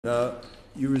Now,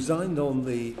 you resigned on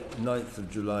the 9th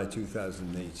of July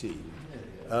 2018,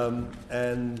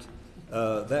 and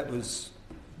that was,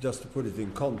 just to put it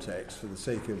in context for the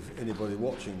sake of anybody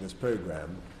watching this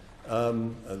programme,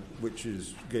 which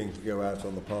is going to go out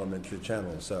on the parliamentary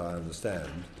channel, so I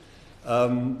understand.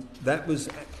 That was,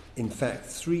 in fact,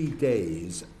 3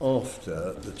 days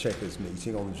after the Chequers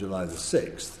meeting on July the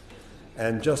 6th.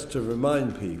 And just to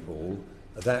remind people,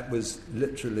 that was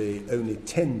literally only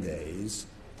 10 days.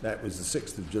 That was the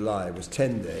 6th of July, was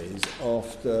 10 days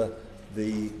after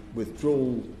the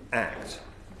Withdrawal Act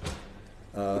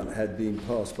had been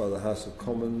passed by the House of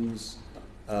Commons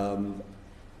and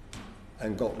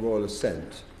got royal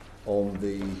assent on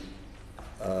the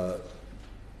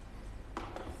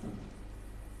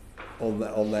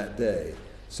on that day.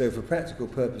 So for practical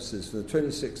purposes, for the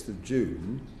 26th of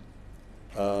June,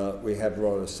 we have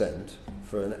royal assent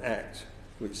for an act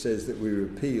which says that we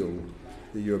repeal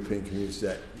the European Community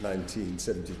Act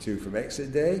 1972 from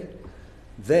exit day.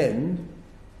 Then,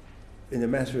 in a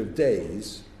matter of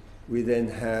days, we then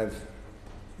have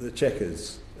the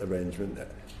Chequers arrangement.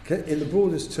 In the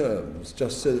broadest terms,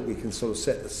 just so that we can sort of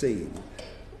set the scene,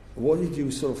 what did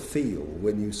you sort of feel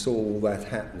when you saw all that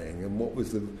happening, and what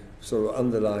was the sort of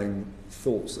underlying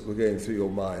thoughts that were going through your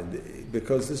mind?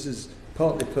 Because this is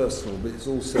partly personal, but it's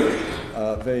also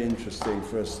very interesting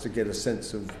for us to get a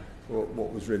sense of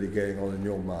what was really going on in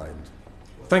your mind.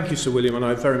 Thank you, Sir William, and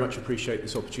I very much appreciate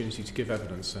this opportunity to give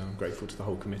evidence. I'm grateful to the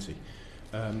whole committee.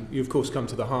 You, of course, come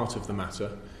to the heart of the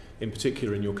matter, in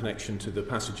particular in your connection to the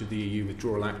passage of the EU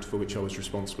Withdrawal Act, for which I was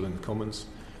responsible in the Commons,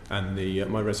 and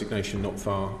my resignation not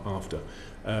far after.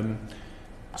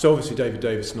 So obviously David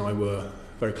Davis and I were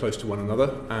very close to one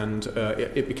another, and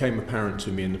it became apparent to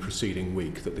me in the preceding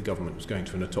week that the government was going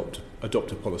to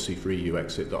adopt a policy for EU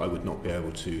exit that I would not be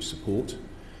able to support.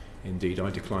 Indeed, I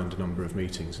declined a number of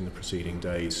meetings in the preceding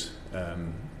days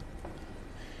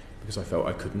because I felt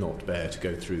I could not bear to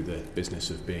go through the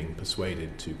business of being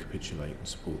persuaded to capitulate and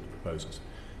support the proposals.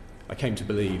 I came to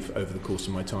believe over the course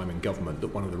of my time in government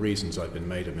that one of the reasons I'd been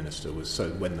made a minister was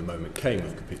so when the moment came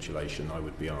of capitulation I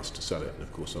would be asked to sell it, and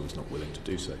of course I was not willing to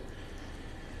do so.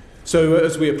 So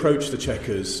as we approached the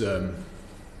Chequers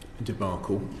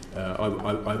debacle,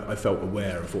 I felt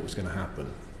aware of what was going to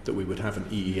happen, that we would have an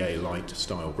EEA light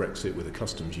style Brexit with a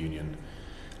customs union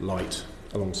light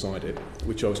alongside it,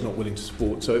 which I was not willing to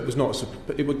support. So it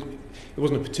wasn't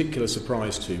a particular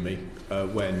surprise to me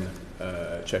when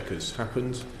Chequers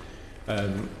happened.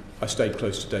 I stayed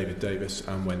close to David Davis,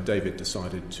 and when David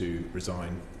decided to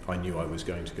resign, I knew I was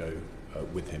going to go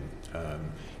with him.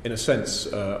 In a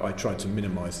sense, I tried to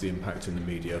minimise the impact in the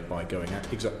media by going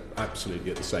absolutely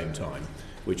at the same time,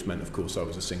 which meant, of course, I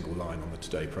was a single line on the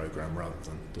Today programme rather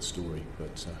than the story.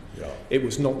 But It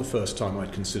was not the first time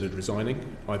I'd considered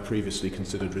resigning. I previously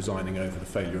considered resigning over the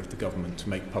failure of the government to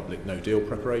make public no-deal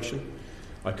preparation.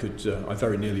 I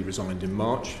very nearly resigned in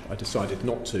March. I decided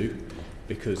not to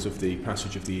because of the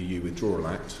passage of the EU Withdrawal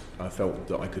Act. I felt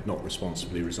that I could not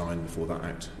responsibly resign before that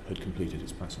act had completed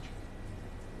its passage.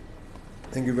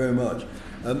 Thank you very much.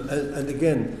 And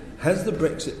again, has the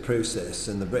Brexit process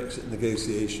and the Brexit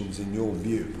negotiations, in your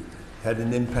view, had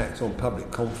an impact on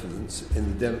public confidence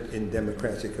in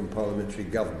democratic and parliamentary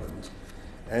government?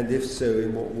 And if so,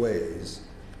 in what ways?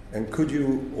 And could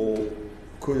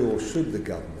or should the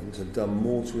government have done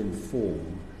more to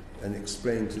inform and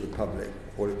explain to the public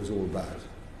what it was all about?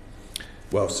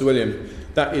 Well, Sir William,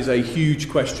 that is a huge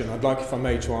question. I'd like, if I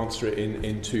may, to answer it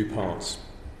in two parts.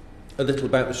 A little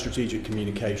about the strategic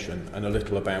communication and a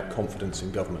little about confidence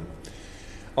in government.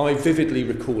 I vividly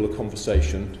recall a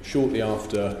conversation shortly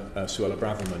after Suella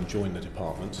Braverman joined the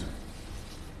department.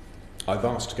 I've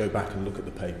asked to go back and look at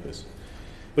the papers.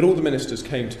 But all the ministers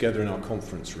came together in our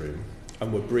conference room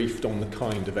and were briefed on the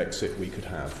kind of exit we could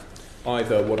have.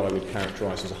 Either what I would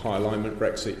characterise as a high alignment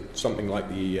Brexit, something like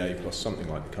the EEA plus something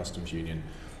like the customs union,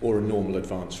 or a normal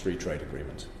advanced free trade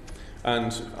agreement.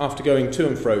 And after going to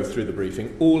and fro through the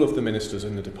briefing, all of the ministers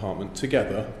in the department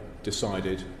together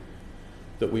decided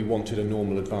that we wanted a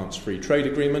normal advanced free trade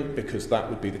agreement because that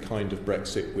would be the kind of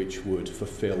Brexit which would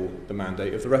fulfil the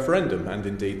mandate of the referendum and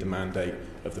indeed the mandate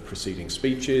of the preceding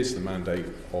speeches, the mandate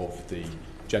of the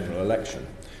general election.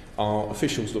 Our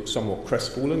officials looked somewhat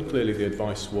crestfallen. Clearly the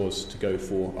advice was to go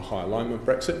for a high alignment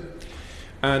Brexit.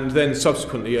 And then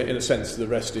subsequently, in a sense, the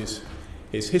rest is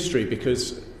history,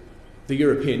 because the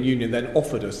European Union then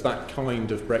offered us that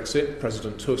kind of Brexit.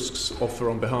 President Tusk's offer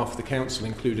on behalf of the Council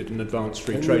included an advanced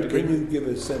free trade agreement. Can you give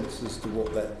a sense as to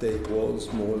what that date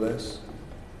was, more or less?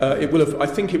 It will have. I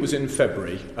think it was in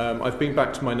February. I've been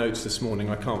back to my notes this morning.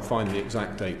 I can't find the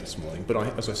exact date this morning, but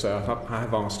as I say, I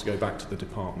have asked to go back to the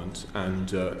department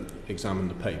and examine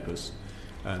the papers,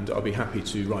 and I'll be happy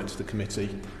to write to the committee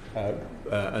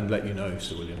and let you know,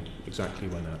 Sir William, exactly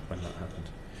when that happened.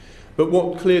 But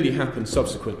what clearly happened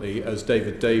subsequently, as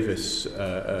David Davis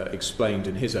explained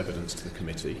in his evidence to the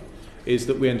committee, is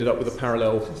that we ended up with a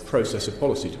parallel process of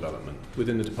policy development.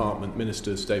 Within the department,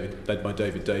 ministers led by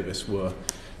David Davis were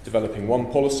developing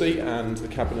one policy, and the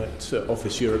Cabinet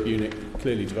Office Europe unit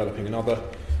clearly developing another,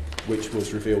 which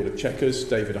was revealed at Chequers.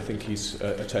 David, I think he's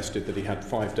attested that he had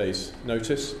 5 days'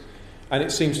 notice. And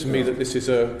it seems to me that this is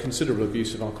a considerable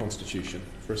abuse of our Constitution.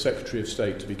 For a Secretary of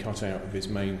State to be cut out of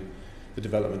the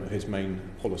development of his main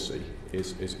policy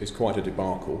is quite a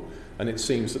debacle. And it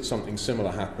seems that something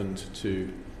similar happened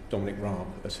to Dominic Raab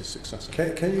as his successor.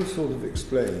 Can you sort of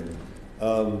explain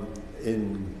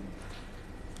in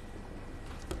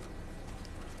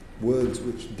words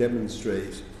which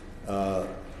demonstrate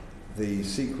the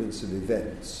sequence of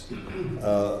events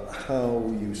how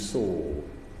you saw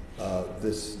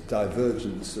this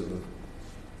divergence of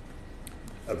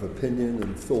opinion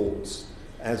and thoughts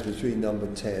as between number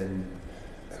 10,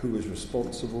 who was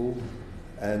responsible,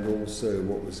 and also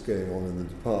what was going on in the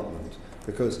department?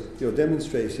 Because you're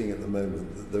demonstrating at the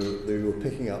moment that you were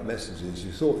picking up messages.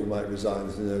 You thought you might resign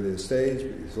at an earlier stage,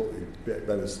 but you thought you'd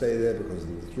better stay there because of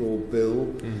the withdrawal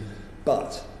bill.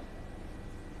 But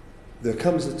there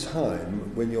comes a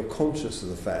time when you're conscious of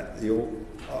the fact that you're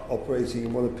operating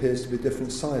in what appears to be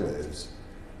different silos.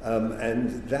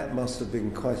 And that must have been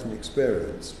quite an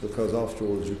experience, because after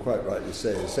all, as you quite rightly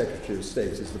say, the Secretary of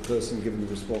State is the person given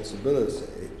the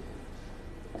responsibility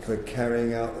for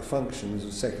carrying out the functions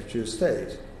of Secretary of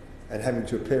State and having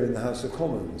to appear in the House of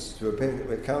Commons, to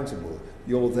appear accountable.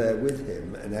 You're there with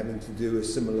him and having to do a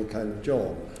similar kind of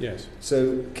job. Yes.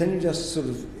 So can you just sort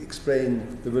of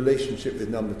explain the relationship with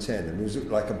number 10? And was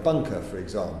it like a bunker, for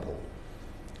example?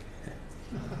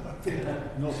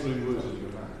 Not really words as your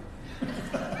man.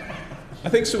 I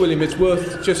think, Sir William, it's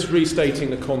worth just restating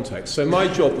the context. So my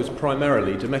job was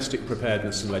primarily domestic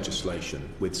preparedness and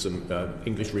legislation, with some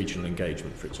English regional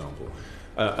engagement, for example.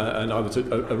 And I was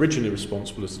originally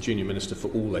responsible as the junior minister for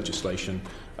all legislation,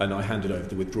 and I handed over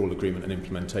the withdrawal agreement and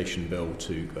implementation bill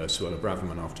to Suella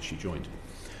Braverman after she joined.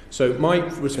 So my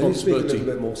responsibility... Can you speak a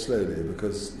little bit more slowly,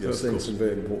 because you're saying some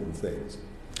very important things.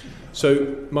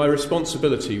 So my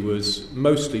responsibility was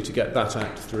mostly to get that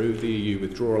act through, the EU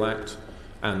Withdrawal Act,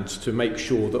 and to make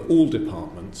sure that all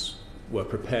departments were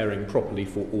preparing properly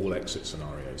for all exit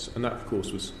scenarios. And that, of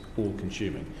course, was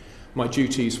all-consuming. My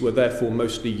duties were therefore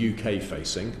mostly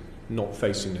UK-facing, not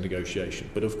facing the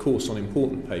negotiation. But, of course, on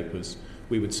important papers,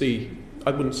 we would see...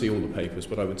 I wouldn't see all the papers,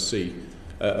 but I would see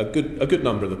a good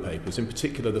number of the papers, in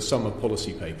particular the summer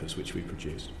policy papers which we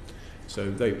produced.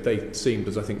 So they seemed,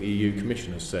 as I think the EU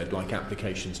Commissioner said, like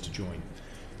applications to join.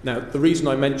 Now, the reason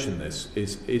I mention this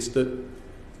is that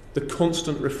the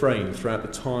constant refrain throughout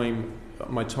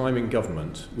my time in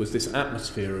government was this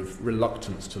atmosphere of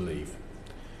reluctance to leave.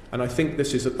 And I think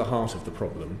this is at the heart of the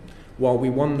problem. While we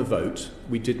won the vote,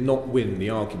 we did not win the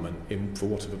argument for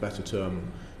want of a better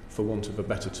term,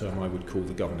 I would call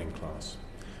the governing class.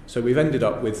 So we've ended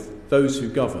up with those who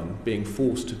govern being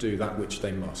forced to do that which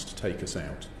they must, take us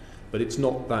out. But it's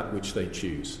not that which they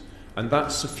choose. And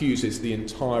that suffuses the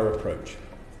entire approach.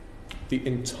 The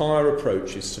entire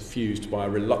approach is suffused by a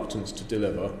reluctance to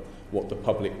deliver what the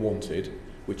public wanted,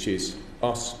 which is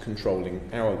us controlling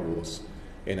our wars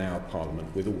in our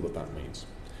parliament, with all that means.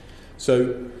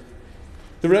 So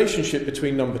the relationship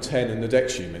between number 10 and the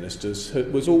DEXU ministers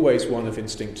was always one of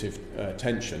instinctive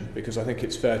tension, because I think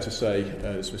it's fair to say,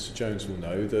 as Mr Jones will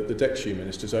know, that the DEXU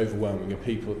ministers overwhelmingly are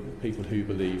people who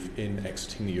believe in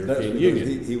exiting the European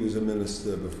Union. He was a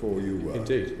minister before you were.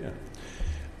 Indeed, yeah.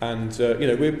 And,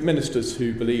 we're ministers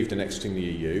who believed in exiting the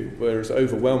EU, whereas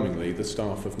overwhelmingly the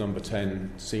staff of number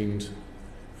 10 seemed,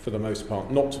 for the most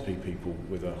part, not to be people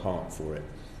with a heart for it.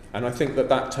 And I think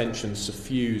that tension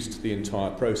suffused the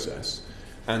entire process,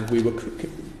 and we were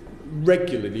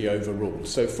regularly overruled.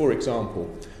 So, for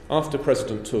example, after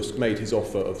President Tusk made his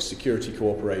offer of security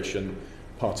cooperation,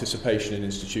 participation in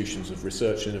institutions of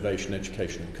research, innovation,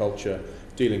 education and culture,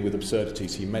 dealing with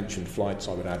absurdities, he mentioned flights,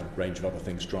 I would add a range of other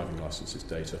things, driving licences,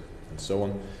 data, and so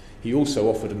on. He also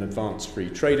offered an advanced free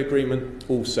trade agreement,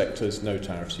 all sectors, no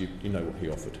tariffs, you know what he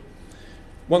offered.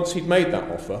 Once he'd made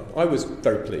that offer, I was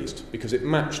very pleased, because it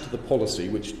matched the policy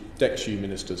which DEXU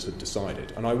ministers had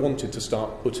decided, and I wanted to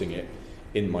start putting it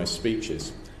in my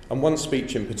speeches. And one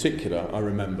speech in particular, I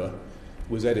remember,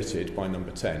 was edited by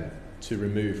number 10 to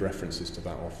remove references to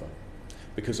that offer.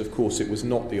 Because, of course, it was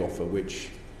not the offer which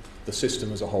the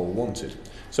system as a whole wanted.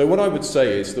 So what I would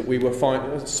say is that we were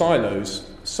silos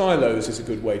is a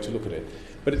good way to look at it,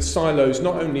 but it's silos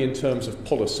not only in terms of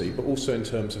policy but also in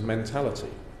terms of mentality.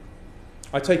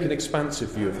 I take an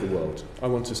expansive view of the world. I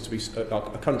want us to be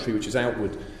a country which is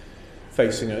outward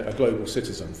facing a global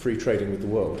citizen, free trading with the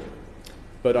world.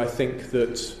 But I think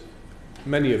that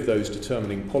many of those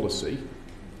determining policy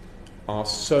are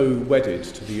so wedded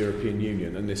to the European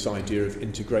Union and this idea of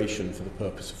integration for the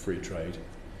purpose of free trade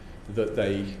that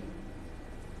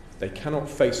they cannot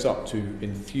face up to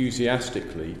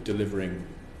enthusiastically delivering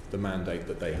the mandate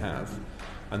that they have.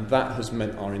 And that has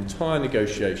meant our entire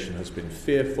negotiation has been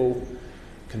fearful,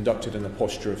 conducted in a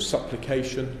posture of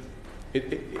supplication.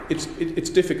 It's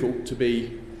difficult to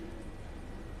be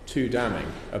too damning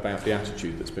about the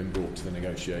attitude that's been brought to the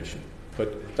negotiation.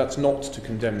 But that's not to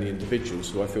condemn the individuals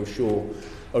who I feel sure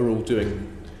are all doing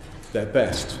their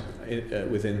best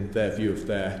within their view of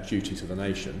their duty to the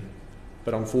nation.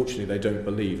 But unfortunately they don't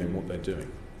believe in what they're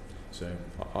doing. So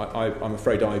I'm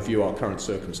afraid I view our current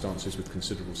circumstances with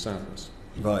considerable sadness.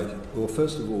 Right. Well,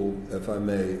 first of all, if I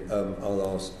may,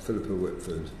 I'll ask Philippa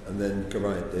Whitford, and then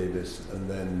Geraint Davis, and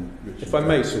then Richard. If I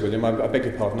may, Sir William, I beg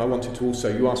your pardon. I wanted to also,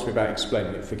 you asked me about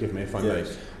explaining it, forgive me if I may.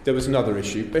 There was another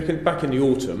issue. Back in the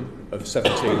autumn of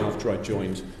 17, after I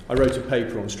joined, I wrote a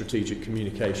paper on strategic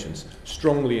communications,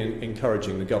 strongly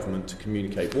encouraging the government to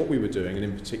communicate what we were doing, and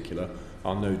in particular,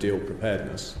 our no-deal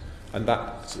preparedness. And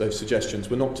those suggestions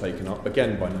were not taken up,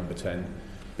 again by Number 10,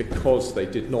 because they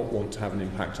did not want to have an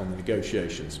impact on the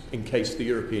negotiations, in case the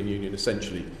European Union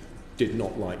essentially did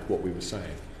not like what we were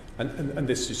saying. And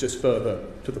this is just further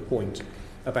to the point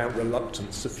about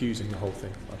reluctance suffusing the whole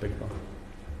thing. I beg your pardon.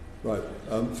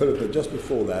 Right. Philippa, just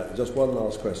before that, just one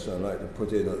last question I'd like to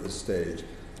put in at this stage.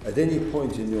 At any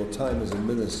point in your time as a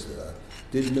minister,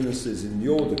 did ministers in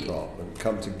your department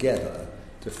come together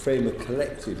to frame a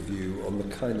collective view on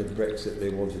the kind of Brexit they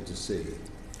wanted to see?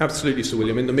 Absolutely, Sir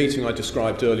William. In the meeting I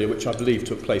described earlier, which I believe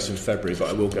took place in February, but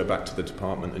I will go back to the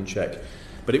department and check.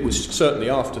 But it was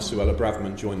certainly after Suella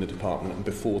Braverman joined the department and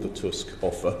before the Tusk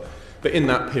offer. But in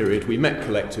that period, we met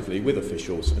collectively with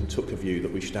officials and took a view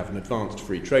that we should have an advanced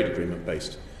free trade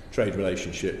agreement-based trade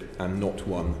relationship and not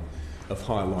one of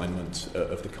high alignment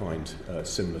of the kind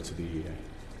similar to the EEA.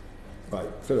 Right,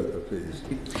 Philippa, please.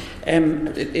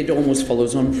 It almost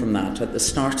follows on from that. At the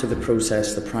start of the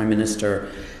process, the Prime Minister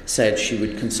said she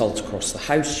would consult across the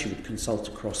House, she would consult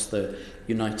across the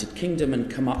United Kingdom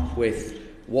and come up with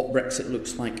what Brexit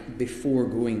looks like before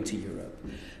going to Europe.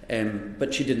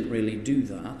 But she didn't really do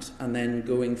that. And then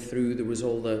going through, there was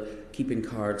all the keeping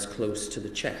cards close to the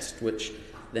chest, which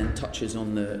then touches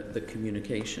on the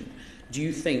communication. Do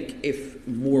you think if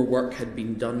more work had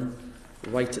been done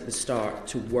right at the start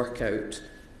to work out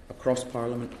across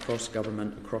Parliament, across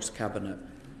government, across Cabinet,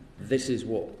 this is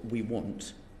what we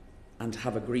want, and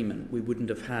have agreement, we wouldn't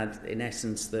have had, in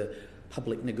essence, the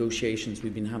public negotiations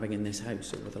we've been having in this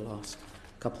House over the last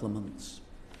couple of months?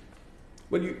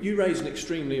 Well, you raise an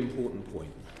extremely important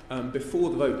point.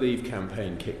 Before the Vote Leave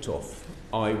campaign kicked off,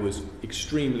 I was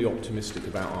extremely optimistic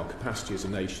about our capacity as a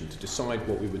nation to decide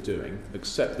what we were doing,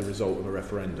 accept the result of a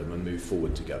referendum and move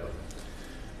forward together.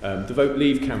 The Vote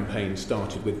Leave campaign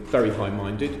started with very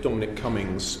high-minded. Dominic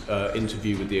Cummings'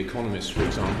 interview with The Economist, for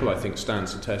example, I think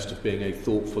stands the test of being a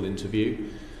thoughtful interview,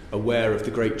 aware of the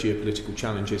great geopolitical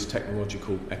challenges,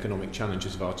 technological, economic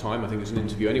challenges of our time. I think it's an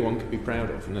interview anyone could be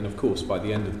proud of. And then, of course, by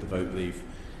the end of the Vote Leave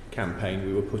campaign,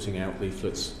 we were putting out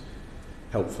leaflets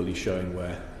helpfully showing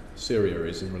where Syria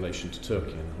is in relation to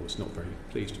Turkey, and I was not very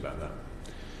pleased about that.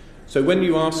 So when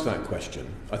you ask that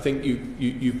question, I think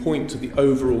you point to the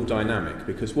overall dynamic,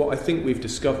 because what I think we've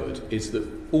discovered is that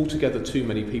altogether too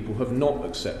many people have not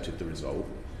accepted the result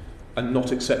and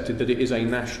not accepted that it is a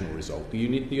national result. The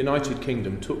United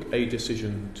Kingdom took a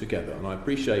decision together, and I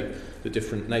appreciate the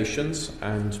different nations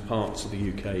and parts of the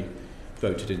UK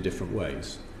voted in different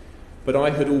ways. But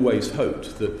I had always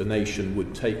hoped that the nation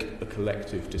would take a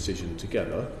collective decision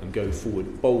together and go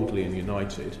forward boldly and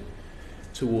united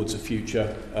towards a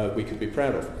future we could be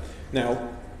proud of. Now,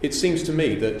 it seems to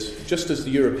me that just as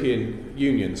the European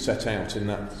Union set out in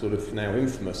that sort of now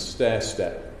infamous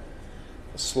stair-step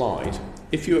slide,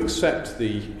 if you accept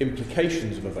the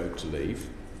implications of a vote to leave,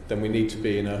 then we need to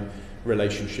be in a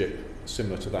relationship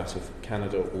similar to that of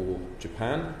Canada or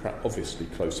Japan, obviously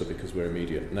closer because we're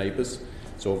immediate neighbours.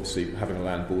 So obviously, having a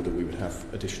land border, we would have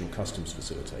additional customs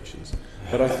facilitations.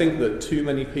 But I think that too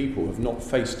many people have not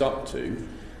faced up to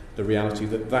the reality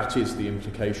that that is the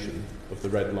implication of the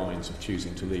red lines of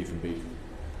choosing to leave and be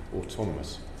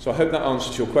autonomous. So I hope that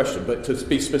answers your question. But to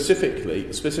be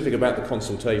specific about the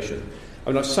consultation,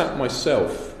 I mean, I sat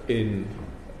myself in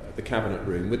the Cabinet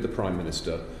Room with the Prime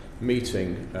Minister,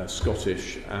 meeting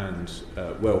Scottish and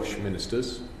Welsh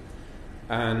ministers,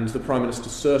 and the Prime Minister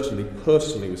certainly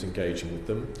personally was engaging with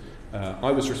them.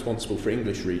 I was responsible for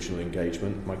English regional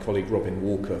engagement, my colleague Robin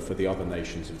Walker for the other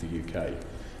nations of the UK,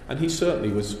 and he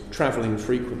certainly was travelling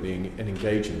frequently and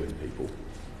engaging with people.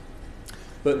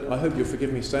 But I hope you'll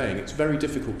forgive me saying it's very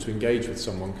difficult to engage with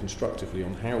someone constructively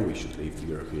on how we should leave the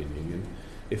European Union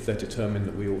if they're determined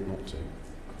that we ought not to.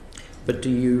 But do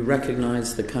you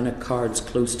recognise the kind of cards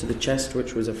close to the chest,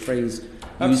 which was a phrase used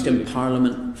Absolutely. in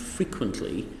Parliament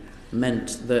frequently,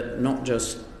 meant that not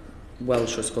just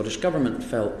Welsh or Scottish Government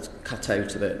felt cut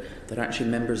out of it, that actually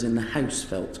members in the House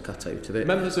felt cut out of it,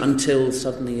 until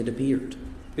suddenly it appeared?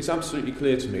 It's absolutely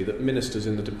clear to me that ministers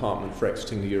in the Department for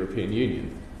Exiting the European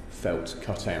Union felt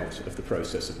cut out of the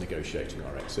process of negotiating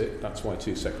our exit. That's why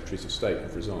 2 Secretaries of State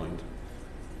have resigned.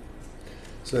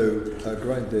 So,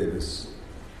 Grant Davis.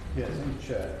 Yes, thank you,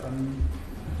 Chair.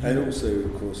 And also,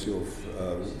 of course, you're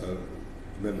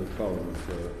Member of Parliament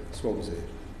for Swansea.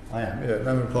 I am, yeah,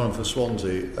 Member of Parliament for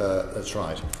Swansea, that's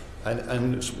right.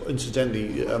 And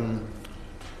incidentally,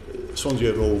 Swansea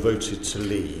have all voted to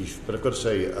leave, but I've got to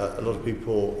say, a lot of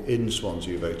people in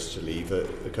Swansea who voted to leave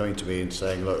are coming to me and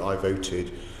saying, look, I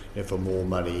voted for more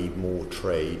money, more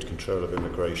trade, control of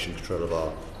immigration, control of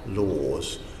our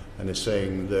laws, and they're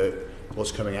saying that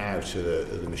what's coming out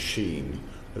of the machine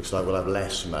looks like we'll have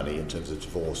less money in terms of the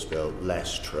divorce bill,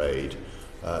 less trade,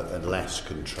 and less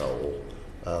control,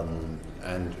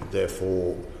 and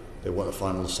therefore they want a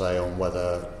final say on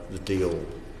whether the deal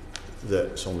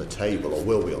that's on the table, or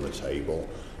will be on the table,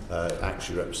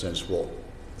 actually represents what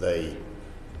they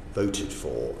voted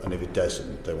for, and if it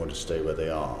doesn't, they want to stay where they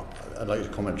are. I'd like to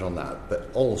comment on that, but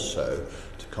also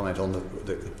to comment on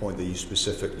the point that you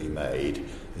specifically made.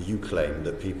 You claim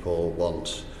that people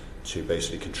want to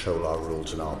basically control our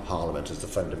rules and our parliament as the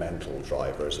fundamental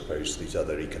driver, as opposed to these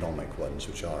other economic ones,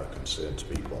 which are a concern to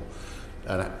people.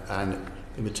 And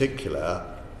in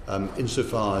particular,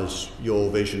 insofar as your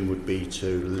vision would be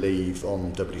to leave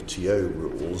on WTO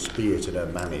rules, be it in a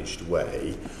managed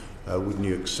way, wouldn't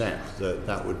you accept that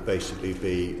that would basically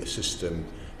be a system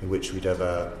in which we'd have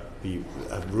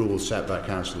rules set by a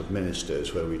Council of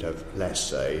Ministers where we'd have, let's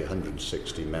say,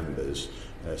 160 members,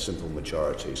 a simple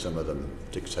majority, some of them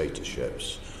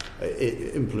dictatorships,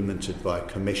 implemented by a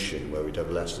commission where we'd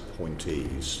have less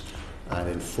appointees, and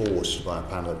enforced by a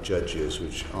panel of judges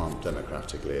which aren't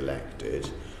democratically elected,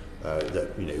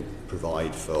 that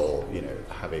provide for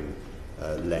having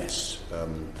less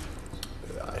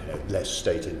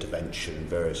state intervention and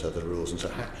various other rules. And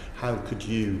so how could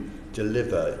you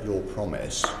deliver your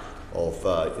promise of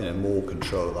more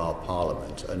control of our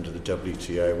parliament under the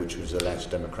WTO, which was a less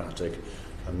democratic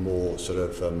and more sort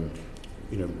of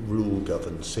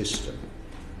rule-governed system?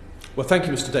 Well, thank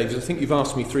you, Mr. Davies. I think you've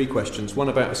asked me 3 questions, one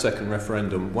about the second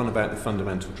referendum, one about the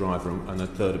fundamental driver, and a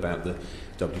third about the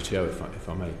WTO, if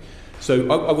I may.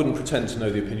 So I wouldn't pretend to know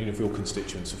the opinion of your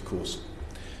constituents, of course.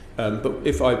 But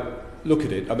if I look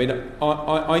at it, I mean,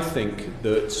 I think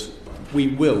that we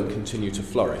will continue to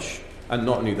flourish, and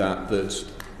not only that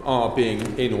our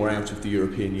being in or out of the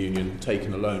European Union,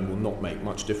 taken alone, will not make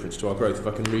much difference to our growth. If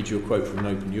I can read you a quote from an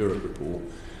Open Europe report,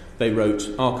 they wrote,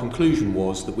 "Our conclusion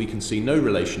was that we can see no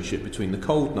relationship between the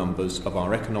cold numbers of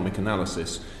our economic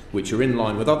analysis, which are in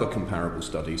line with other comparable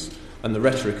studies, and the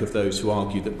rhetoric of those who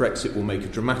argue that Brexit will make a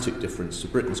dramatic difference to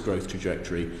Britain's growth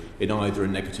trajectory in either a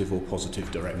negative or positive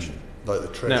direction." Like the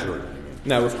Treasury.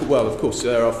 Now, of course,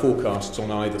 there are forecasts on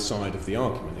either side of the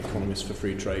argument. Economists for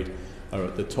free trade are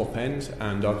at the top end,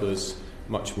 and others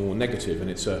much more negative, and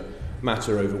it's a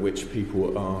matter over which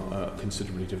people are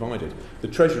considerably divided. The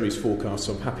Treasury's forecasts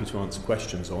I'm happy to answer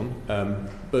questions on,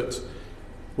 but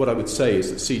what I would say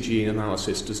is that CGE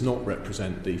analysis does not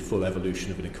represent the full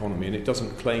evolution of an economy, and it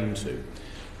doesn't claim to.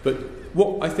 But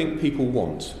what I think people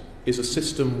want is a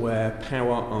system where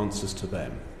power answers to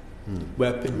them.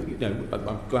 Where,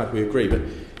 I'm glad we agree, but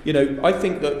I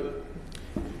think that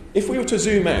if we were to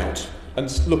zoom out and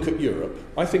look at Europe,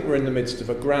 I think we're in the midst of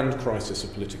a grand crisis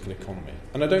of political economy.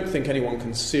 And I don't think anyone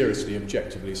can seriously,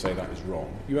 objectively say that is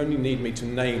wrong. You only need me to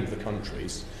name the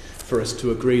countries for us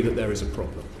to agree that there is a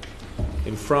problem.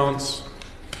 In France,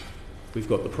 we've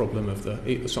got the problem of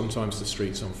sometimes the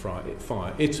streets on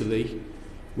fire. Italy,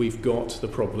 we've got the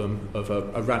problem of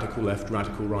a radical left,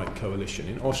 radical right coalition.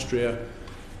 In Austria,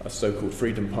 a so-called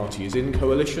Freedom Party is in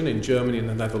coalition. In Germany and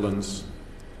the Netherlands,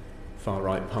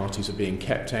 far-right parties are being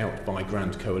kept out by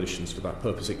grand coalitions for that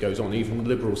purpose. It goes on. Even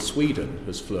liberal Sweden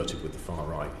has flirted with the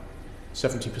far-right.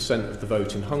 70% of the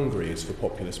vote in Hungary is for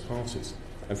populist parties.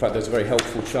 In fact, there's a very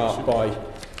helpful chart by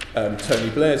Tony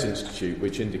Blair's institute,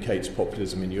 which indicates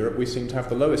populism in Europe, we seem to have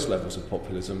the lowest levels of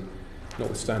populism,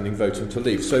 notwithstanding voting to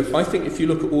leave. So I think if you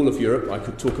look at all of Europe, I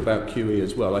could talk about QE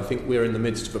as well, I think we're in the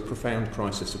midst of a profound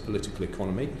crisis of political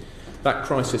economy. That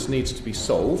crisis needs to be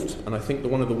solved, and I think that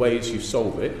one of the ways you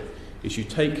solve it is you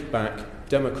take back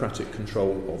democratic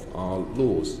control of our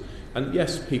laws. And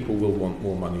yes, people will want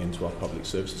more money into our public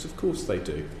services, of course they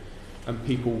do. And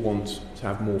people want to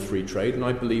have more free trade, and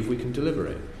I believe we can deliver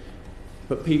it.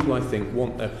 But people, I think,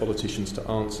 want their politicians to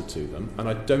answer to them, and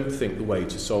I don't think the way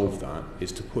to solve that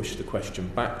is to push the question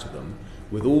back to them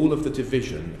with all of the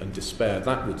division and despair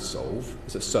that would sow,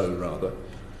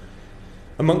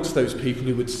 amongst those people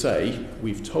who would say,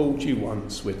 we've told you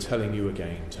once, we're telling you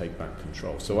again, take back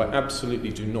control. So I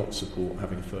absolutely do not support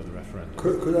having a further referendum.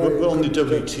 Could on the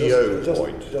WTO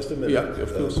point? Just a minute. Yeah,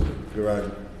 of course.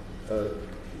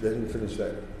 Let him finish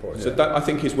that point. So that, I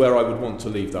think, is where I would want to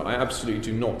leave that. I absolutely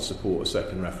do not support a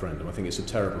second referendum. I think it's a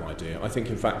terrible idea. I think,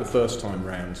 in fact, the first time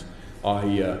round,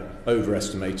 I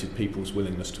overestimated people's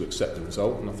willingness to accept the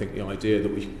result, and I think the idea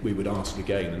that we would ask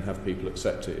again and have people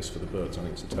accept it is for the birds. I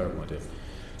think it's a terrible idea.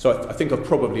 So I think I've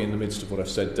probably, in the midst of what I've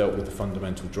said, dealt with the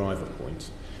fundamental driver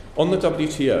point. On the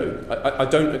WTO, I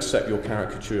don't accept your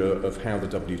caricature of how the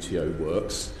WTO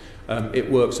works.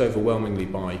 It works overwhelmingly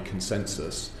by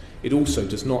consensus. It also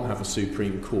does not have a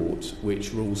Supreme Court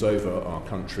which rules over our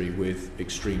country with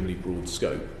extremely broad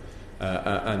scope.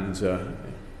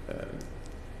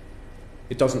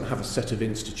 It doesn't have a set of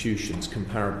institutions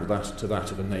comparable to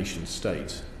that of a nation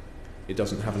state. It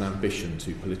doesn't have an ambition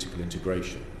to political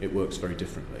integration. It works very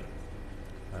differently.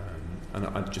 And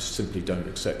I just simply don't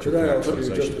accept your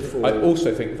characterisation. I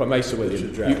also think, if I may, Sir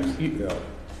William,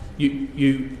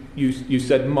 you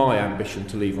said my ambition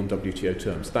to leave on WTO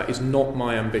terms. That is not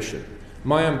my ambition.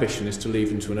 My ambition is to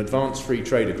leave into an advanced free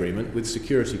trade agreement with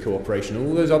security cooperation and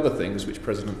all those other things which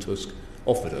President Tusk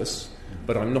offered us,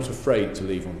 but I'm not afraid to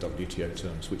leave on WTO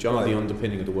terms, which are the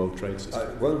underpinning of the world trade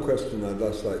system. One question I'd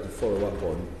just like to follow up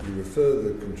on. You refer to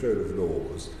the control of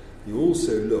laws. You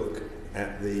also look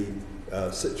at the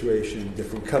situation in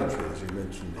different countries. You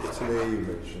mentioned Italy, you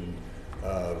mentioned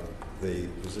the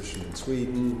position in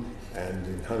Sweden and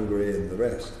in Hungary and the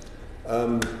rest,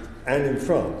 and in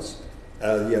France,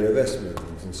 the yellow vest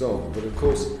movement and so on. But of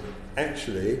course,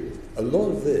 actually, a lot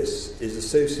of this is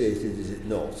associated, is it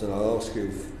not, and I'll ask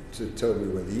you to tell me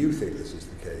whether you think this is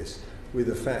the case, with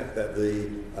the fact that the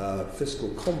fiscal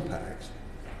compact,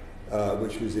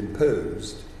 which was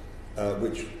imposed,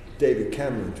 which David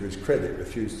Cameron, to his credit,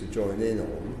 refused to join in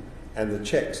on, and the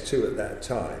checks too at that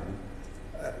time,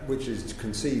 which is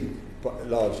conceived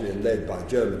largely and led by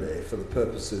Germany for the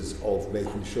purposes of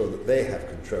making sure that they have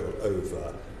control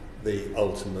over the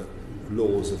ultimate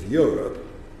laws of Europe,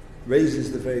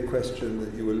 raises the very question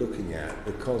that you were looking at,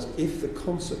 because if the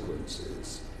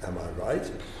consequences, am I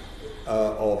right,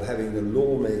 of having a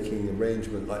law-making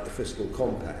arrangement like the fiscal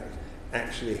compact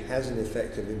actually has an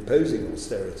effect of imposing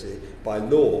austerity by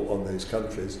law on those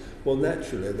countries, well,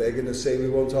 naturally, they're going to say we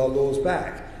want our laws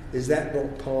back. Is that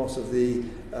not part of the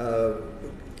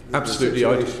Absolutely.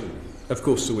 Of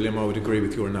course, Sir William, I would agree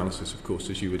with your analysis, of course,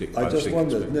 as you would expect. I just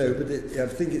wondered, I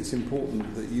think it's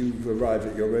important that you've arrived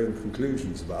at your own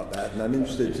conclusions about that, and I'm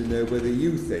interested to know whether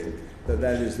you think that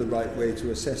that is the right way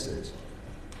to assess it.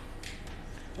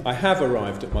 I have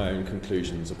arrived at my own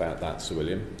conclusions about that, Sir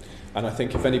William, and I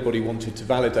think if anybody wanted to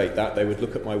validate that, they would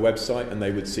look at my website and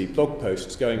they would see blog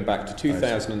posts going back to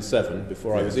 2007,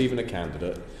 before I was even a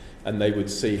candidate, and they would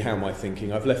see how my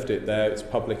thinking. I've left it there, it's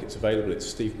public, it's available, it's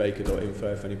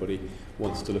stevebaker.info if anybody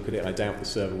wants to look at it. I doubt the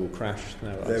server will crash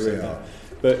now. There we are.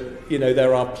 But, you know,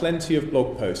 there are plenty of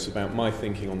blog posts about my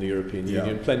thinking on the European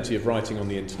Union, plenty of writing on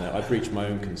the internet. I've reached my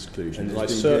own conclusions, and I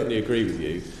certainly agree with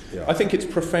you. Yeah. I think it's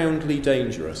profoundly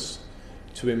dangerous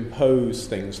to impose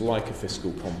things like a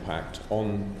fiscal compact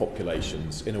on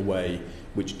populations in a way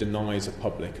which denies the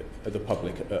public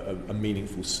a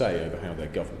meaningful say over how they're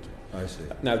governed. I see.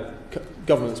 Now,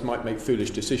 governments might make foolish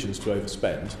decisions to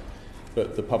overspend,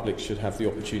 but the public should have the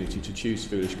opportunity to choose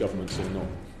foolish governments or not.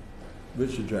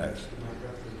 Richard Drax.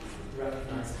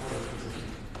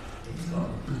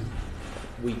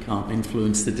 We can't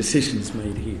influence the decisions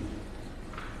made here.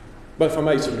 But if I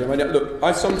may, look,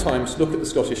 I sometimes look at the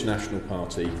Scottish National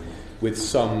Party with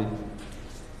some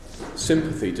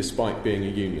sympathy, despite being a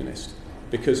unionist,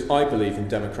 because I believe in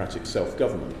democratic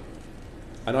self-government.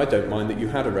 And I don't mind that you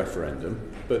had a referendum,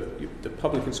 but the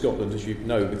public in Scotland, as you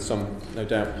know, with some, no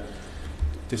doubt,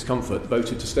 discomfort,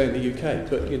 voted to stay in the UK.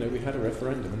 But, you know, we had a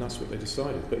referendum and that's what they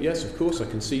decided. But yes, of course, I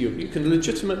can see you can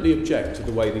legitimately object to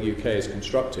the way the UK is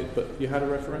constructed, but you had a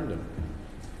referendum.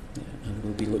 Yeah,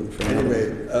 we'll be looking for another.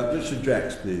 Anyway, Richard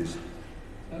Drax, please.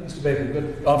 Mr. Baker,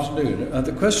 good afternoon.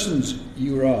 The questions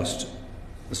you were asked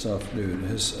this afternoon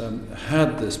has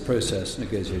had this process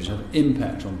negotiation have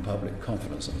impact on public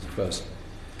confidence, that's the first,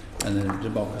 and then the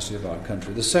democracy of our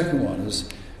country. The second one is,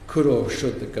 could or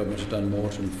should the government have done more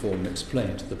to inform and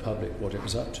explain to the public what it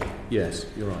was up to? Yes,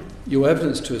 you're right. Your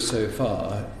evidence to us so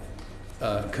far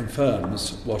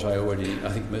confirms what I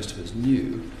think most of us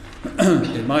knew.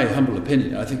 In my humble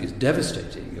opinion, I think it's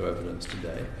devastating, your evidence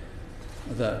today,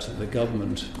 that the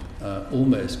government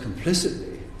almost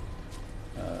complicitly,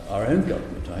 our own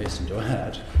government, I hasten to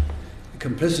add,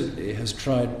 complicitly has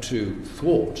tried to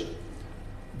thwart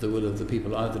the will of the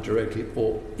people either directly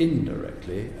or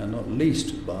indirectly, and not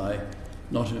least by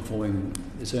not informing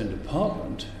its own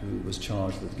department, who was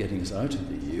charged with getting us out of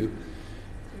the EU,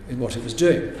 in what it was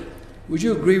doing. Would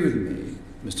you agree with me,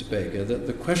 Mr. Baker, that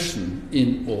the question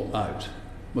in or out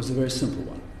was a very simple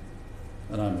one?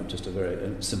 And I'm just a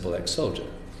very simple ex-soldier.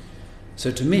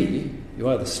 So to me, you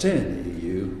either stay in the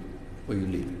EU or you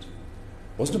leave it.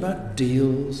 It wasn't about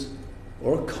deals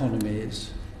or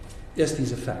economies. Yes,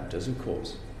 these are factors, of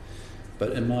course.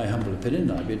 But in my humble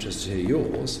opinion, and I'd be interested to hear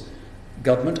yours,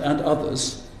 government and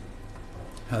others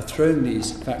have thrown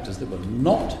these factors that were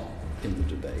not in the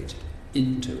debate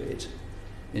into it,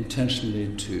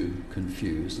 intentionally to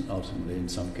confuse and ultimately, in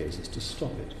some cases, to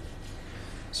stop it.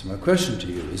 So my question to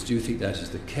you is, do you think that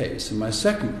is the case? And my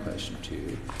second question to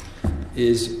you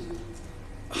is,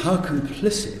 how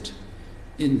complicit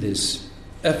in this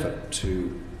effort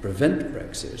to prevent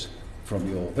Brexit, from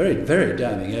your very, very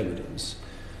damning evidence,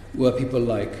 were people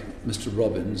like Mr.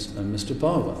 Robbins and Mr.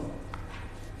 Barwell,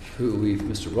 who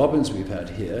Mr. Robbins we've had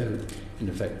here, who in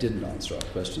effect didn't answer our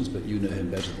questions, but you know him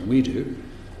better than we do.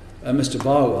 And Mr.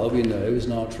 Barwell, we know, is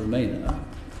an arch Remainer,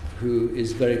 who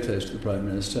is very close to the Prime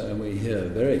Minister, and we hear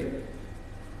very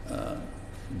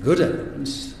good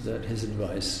evidence that his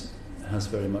advice has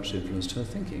very much influenced her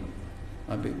thinking.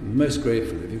 I'd be most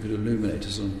grateful if you could illuminate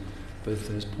us on both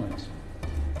those points.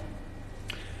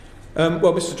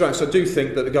 Well, Mr. Drax, I do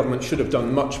think that the government should have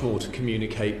done much more to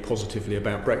communicate positively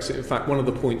about Brexit. In fact, one of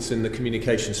the points in the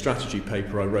communication strategy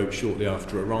paper I wrote shortly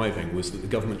after arriving was that the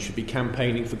government should be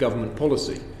campaigning for government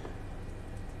policy.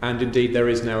 And indeed, there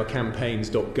is now a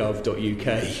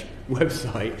campaigns.gov.uk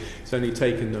website. It's only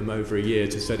taken them over a year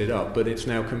to set it up, but it's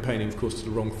now campaigning, of course, to the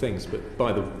wrong things, but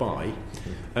by the by.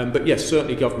 But yes,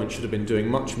 certainly government should have been doing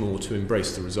much more to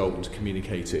embrace the result and to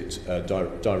communicate it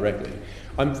directly.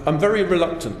 I'm very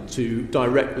reluctant to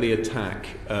directly attack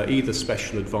either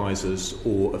special advisors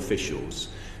or officials,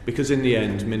 because in the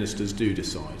end, ministers do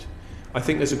decide. I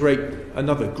think there's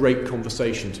another great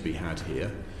conversation to be had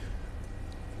here.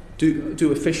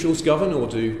 Do officials govern, or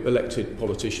do elected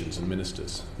politicians and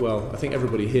ministers? Well, I think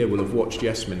everybody here will have watched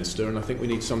Yes, Minister, and I think we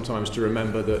need sometimes to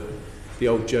remember that the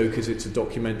old joke is it's a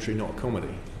documentary, not a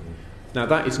comedy. Now,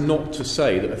 that is not to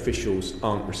say that officials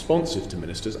aren't responsive to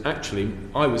ministers. Actually,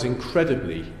 I was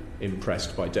incredibly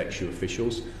impressed by DEXU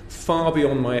officials, far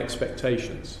beyond my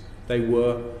expectations. They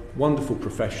were wonderful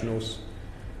professionals,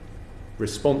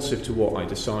 responsive to what I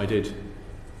decided,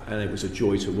 and it was a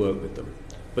joy to work with them.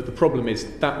 But the problem is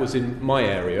that was in my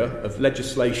area of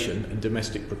legislation and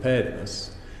domestic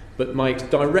preparedness. But my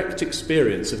direct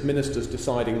experience of ministers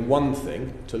deciding one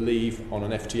thing, to leave on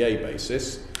an FTA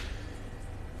basis,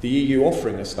 the EU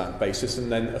offering us that basis, and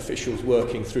then officials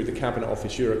working through the Cabinet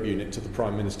Office Europe unit to the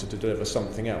Prime Minister to deliver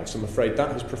something else, I'm afraid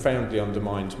that has profoundly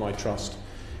undermined my trust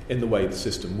in the way the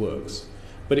system works.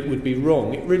 But it would be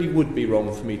wrong, it really would be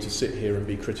wrong for me to sit here and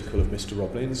be critical of Mr.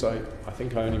 Roblins. I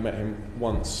think I only met him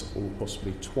once or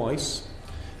possibly twice,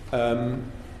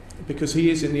 because he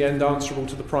is in the end answerable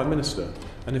to the Prime Minister.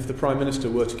 And if the Prime Minister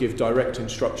were to give direct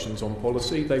instructions on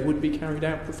policy, they would be carried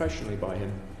out professionally by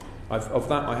him. Of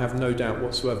that I have no doubt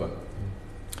whatsoever.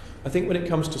 I think when it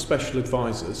comes to special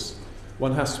advisors,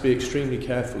 one has to be extremely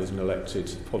careful as an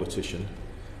elected politician.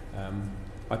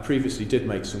 I previously did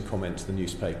make some comment to the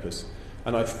newspapers,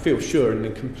 and I feel sure,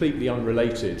 and completely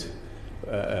unrelated,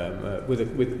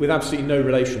 with absolutely no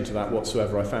relation to that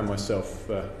whatsoever, I found myself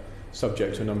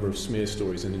subject to a number of smear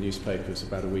stories in the newspapers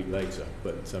about a week later.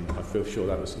 But I feel sure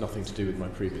that was nothing to do with my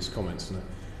previous comments.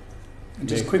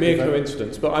 Mere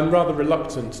coincidence, but I'm rather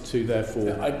reluctant to,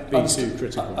 therefore, be too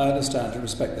critical. I understand and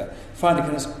respect that. Finally,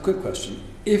 can I ask a quick question?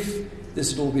 If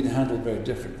this had all been handled very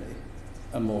differently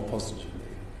and more positively,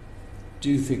 do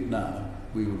you think now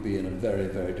we would be in a very,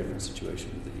 very different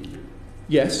situation with the EU?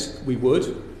 Yes, we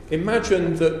would.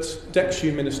 Imagine that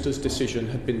DEXU Minister's decision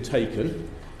had been taken,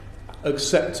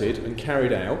 accepted and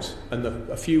carried out, and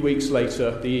a few weeks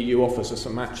later the EU offers us a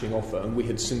matching offer and we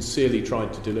had sincerely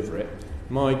tried to deliver it.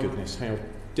 My goodness, how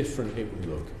different it would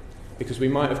look. Because we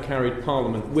might have carried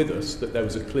Parliament with us, that there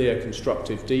was a clear,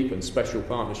 constructive, deep and special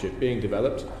partnership being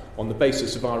developed on the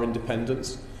basis of our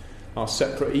independence, our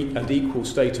separate and equal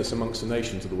status amongst the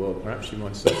nations of the world, perhaps you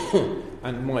might say.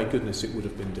 And my goodness, it would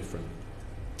have been different.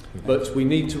 But we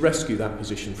need to rescue that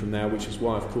position from now, which is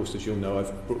why, of course, as you'll know,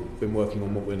 I've been working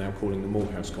on what we're now calling the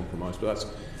Morehouse Compromise, but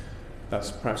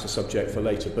that's perhaps a subject for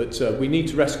later. But we need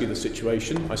to rescue the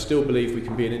situation. I still believe we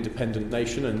can be an independent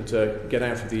nation and get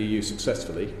out of the EU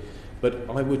successfully. But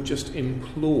I would just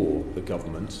implore the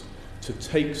government to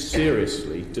take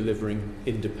seriously delivering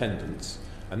independence.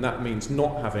 And that means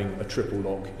not having a triple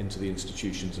lock into the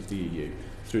institutions of the EU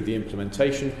through the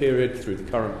implementation period, through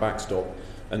the current backstop,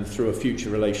 and through a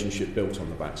future relationship built on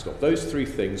the backstop. Those three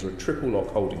things are a triple lock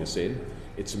holding us in.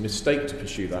 It's a mistake to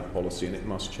pursue that policy, and it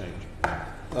must change.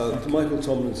 To Michael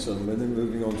Tomlinson, and then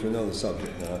moving on to another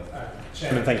subject now.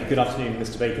 Chairman, thank you. Good afternoon,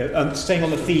 Mr. Baker. Staying on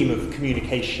the theme of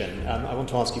communication, I want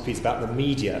to ask you, please, about the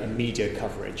media and media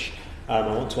coverage. I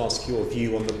want to ask your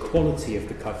view on the quality of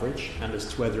the coverage and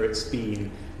as to whether it's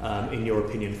been, in your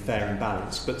opinion, fair and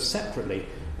balanced. But separately,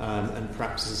 and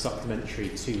perhaps as a supplementary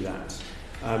to that,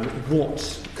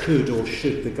 what could or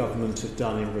should the government have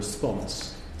done in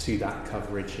response to that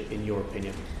coverage, in your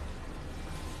opinion?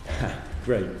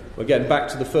 Great. Well, again, back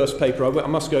to the first paper. I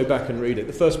must go back and read it.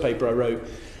 The first paper I wrote,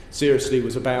 seriously,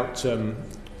 was about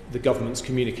the government's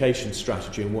communication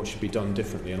strategy and what should be done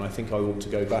differently. And I think I ought to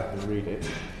go back and read it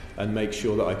and make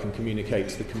sure that I can communicate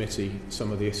to the committee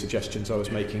some of the suggestions I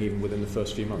was making even within the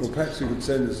first few months. Well, perhaps you could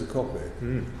send us a copy.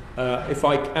 If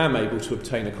I am able to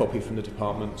obtain a copy from the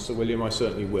department, Sir William, I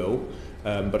certainly will.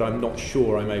 But I'm not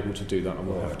sure I'm able to do that. I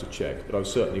will have to check. But I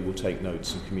certainly will take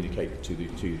notes and communicate to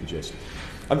you the gist.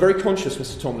 I'm very conscious,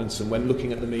 Mr. Tomlinson, when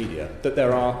looking at the media, that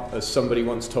there are, as somebody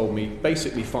once told me,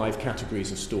 basically 5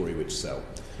 categories of story which sell.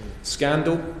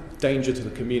 Scandal, danger to the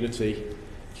community,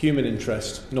 human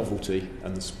interest, novelty,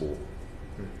 and the sport.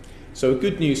 So a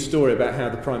good news story about how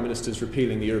the Prime Minister's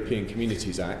repealing the European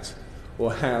Communities Act,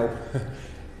 or how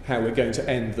we're going to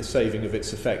end the saving of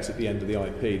its effects at the end of the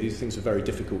IP. These things are very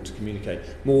difficult to communicate.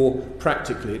 More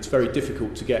practically, it's very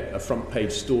difficult to get a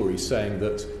front-page story saying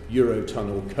that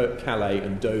Eurotunnel, Calais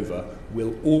and Dover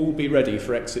will all be ready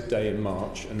for exit day in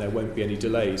March and there won't be any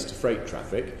delays to freight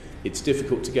traffic. It's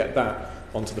difficult to get that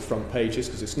onto the front pages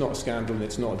because it's not a scandal and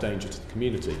it's not a danger to the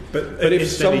community. But if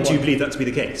someone, do you believe that to be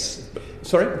the case?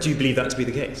 Sorry? Do you believe that to be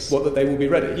the case? What, that they will be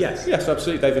ready? Yes. Yes,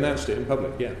 absolutely. They've announced it in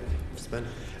public, yeah.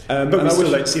 But we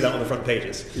still don't see that on the front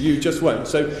pages. You just won't.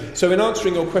 So in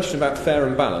answering your question about fair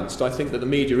and balanced, I think that the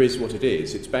media is what it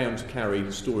is. It's bound to carry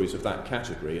stories of that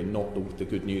category and not the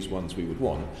good news ones we would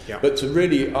want. Yeah. But to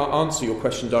really answer your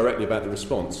question directly about the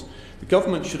response, the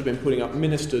government should have been putting up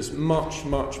ministers much,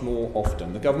 much more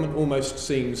often. The government almost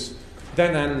seems,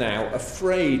 then and now,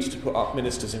 afraid to put up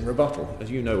ministers in rebuttal. As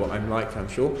you know what I'm like, I'm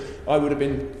sure. I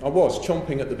was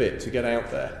chomping at the bit to get out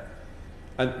there.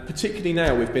 And particularly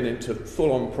now we've been into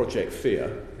full-on Project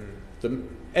Fear.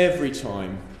 Every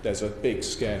time there's a big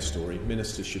scare story,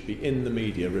 ministers should be in the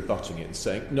media rebutting it and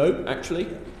saying, no, actually,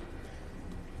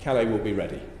 Calais will be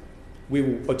ready. We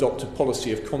will adopt a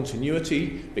policy of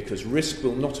continuity because risk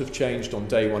will not have changed on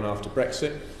day one after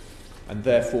Brexit, and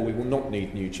therefore we will not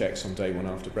need new checks on day one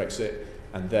after Brexit,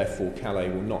 and therefore Calais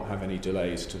will not have any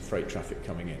delays to freight traffic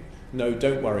coming in. No,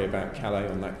 don't worry about Calais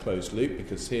on that closed loop,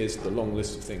 because here's the long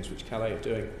list of things which Calais are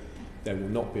doing. There will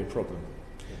not be a problem.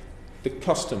 The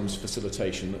customs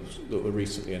facilitation that were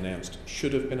recently announced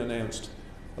should have been announced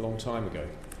a long time ago.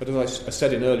 But as I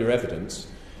said in earlier evidence,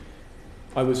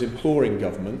 I was imploring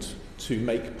government to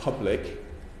make public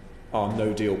our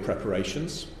no-deal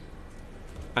preparations,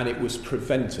 and it was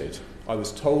prevented. I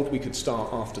was told we could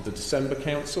start after the December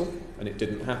Council, and it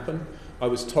didn't happen. I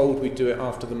was told we'd do it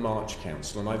after the March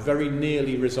Council, and I very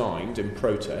nearly resigned in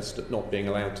protest at not being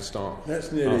allowed to start.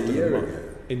 That's nearly a year ago.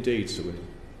 Indeed, Sir William.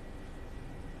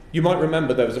 You might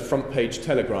remember there was a front-page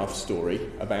Telegraph story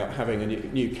about having a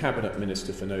new cabinet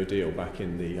minister for no deal back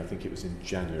in I think it was in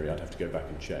January. I'd have to go back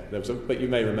and check. But you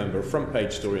may remember a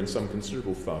front-page story and some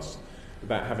considerable fuss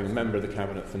about having a member of the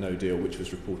cabinet for no deal, which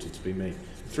was reported to be me.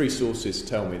 3 sources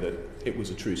tell me that it was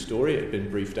a true story. It had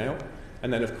been briefed out.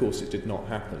 And then, of course, it did not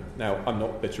happen. Now, I'm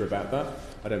not bitter about that.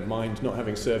 I don't mind not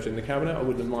having served in the cabinet. I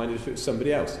wouldn't have minded if it was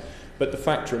somebody else. But the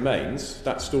fact remains,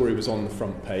 that story was on the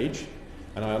front page,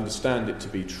 and I understand it to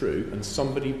be true, and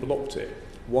somebody blocked it.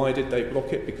 Why did they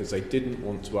block it? Because they didn't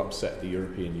want to upset the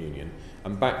European Union.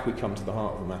 And back we come to the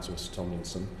heart of the matter, Mr.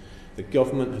 Tomlinson. The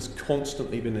government has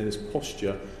constantly been in this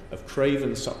posture of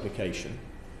craven supplication,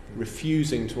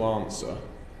 refusing to answer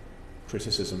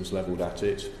criticisms levelled at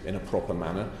it in a proper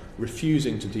manner,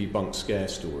 refusing to debunk scare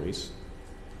stories,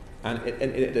 And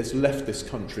it has left this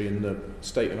country in the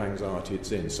state of anxiety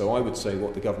it's in. So I would say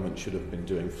what the government should have been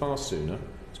doing far sooner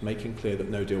is making clear that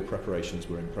no deal preparations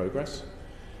were in progress,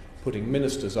 putting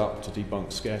ministers up to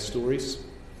debunk scare stories,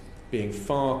 being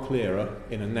far clearer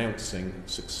in announcing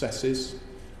successes,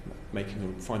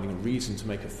 finding a reason to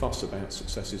make a fuss about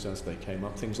successes as they came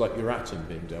up, things like Euratom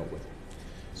being dealt with.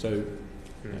 So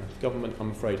government, I'm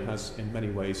afraid, has in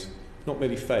many ways not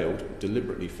merely failed, but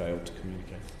deliberately failed to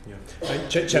communicate. Yeah.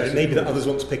 Chairman, maybe that others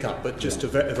want to pick up, but just a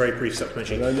very brief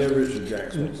supplementary. Well, I know Richard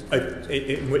Jackson.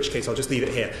 In which case, I'll just leave it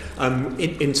here.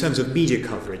 In terms of media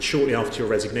coverage, shortly after your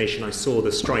resignation, I saw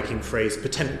the striking phrase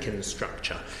Potemkin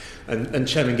structure. And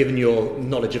Chairman, given your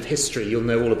knowledge of history, you'll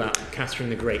know all about Catherine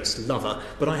the Great's lover,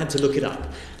 but I had to look it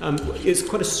up. It's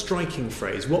quite a striking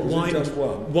phrase. Why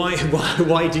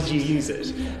did you use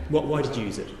it? Why did you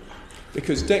use it?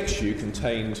 Because Dexu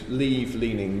contained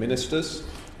leave-leaning ministers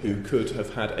who could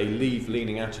have had a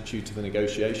leave-leaning attitude to the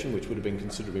negotiation, which would have been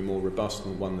considerably more robust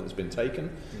than the one that has been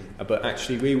taken. But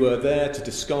actually we were there to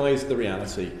disguise the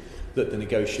reality that the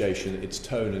negotiation, its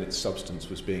tone and its substance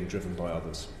was being driven by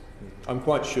others. I'm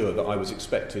quite sure that I was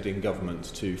expected in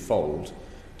government to fold,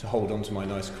 to hold on to my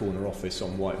nice corner office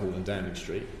on Whitehall and Downing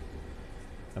Street,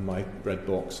 and my red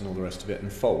box and all the rest of it, and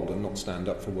fold and not stand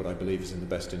up for what I believe is in the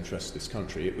best interest of this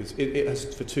country. It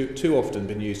has for too often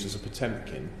been used as a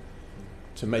Potemkin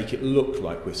to make it look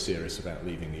like we're serious about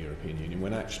leaving the European Union,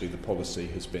 when actually the policy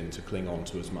has been to cling on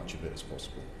to as much of it as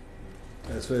possible.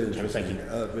 That's very interesting. Thank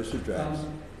you. Mr. Drax.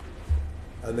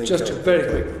 Just a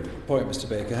very quick point, Mr.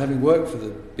 Baker. Having worked for the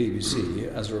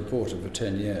BBC as a reporter for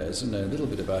 10 years and know a little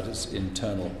bit about its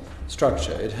internal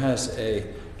structure, it has a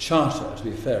charter to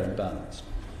be fair and balanced.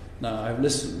 Now, I've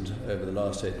listened over the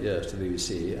last 8 years to the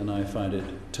BBC, and I find it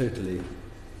totally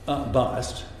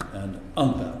biased and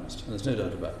unbalanced, and there's no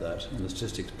doubt about that, and the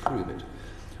statistics prove it.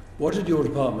 What did your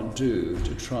department do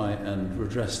to try and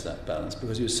redress that balance?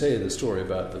 Because you say the story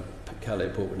about the Calais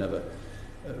port would never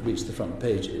reach the front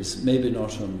pages, maybe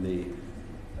not on the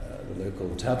local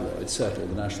tabloids, certainly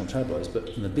the national tabloids, but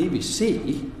in the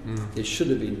BBC, it should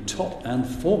have been top and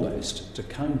foremost to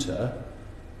counter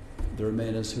the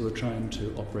Remainers who were trying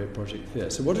to operate Project Fear.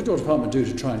 So what did your department do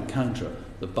to try and counter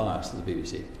the bias of the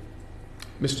BBC?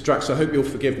 Mr. Drax, I hope you'll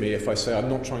forgive me if I say I'm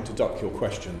not trying to duck your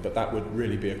question, but that would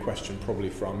really be a question probably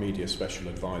for our media special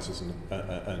advisors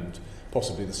and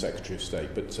possibly the Secretary of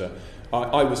State. But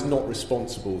I was not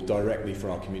responsible directly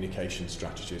for our communication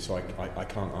strategy, so I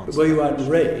can't answer. But were you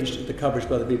outraged at the coverage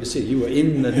by the BBC? You were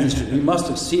in the ministry. You must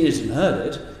have seen it and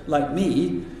heard it, like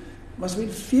me. Must have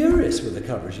been furious with the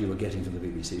coverage you were getting from the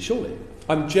BBC, surely.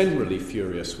 I'm generally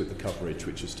furious with the coverage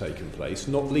which has taken place,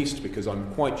 not least because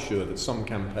I'm quite sure that some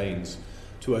campaigns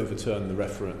to overturn the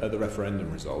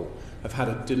referendum result have had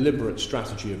a deliberate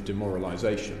strategy of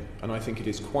demoralisation, and I think it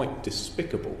is quite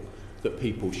despicable that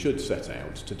people should set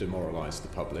out to demoralise the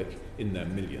public in their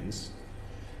millions.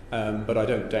 But I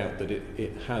don't doubt that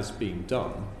it has been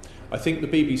done. I think the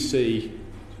BBC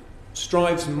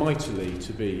strives mightily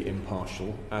to be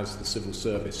impartial, as the civil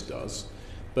service does,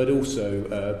 but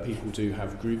also people do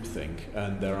have groupthink,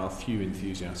 and there are few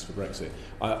enthusiasts for Brexit.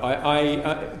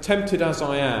 I tempted as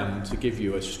I am to give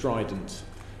you a strident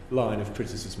line of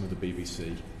criticism of the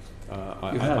BBC.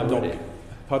 You have already.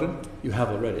 Pardon? You have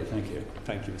already, thank you.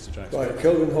 Thank you, Mr. Jackson. Right,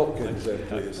 Kelvin Hopkins then,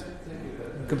 please.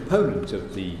 A component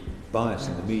of the bias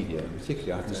in the media, and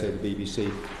particularly I have to say the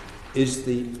BBC, is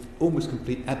the almost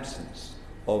complete absence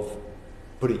of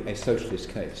putting a socialist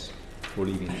case for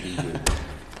leaving the EU.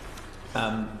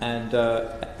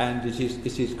 And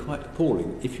it is quite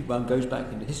appalling. If one goes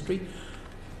back into history,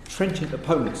 trenchant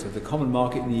opponents of the common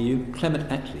market in the EU, Clement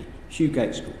Attlee, Hugh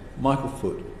Gaitskell, Michael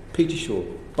Foot, Peter Shaw,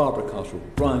 Barbara Castle,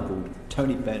 Brian Gould,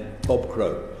 Tony Benn, Bob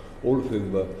Crow, all of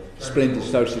whom were splendid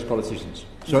socialist politicians.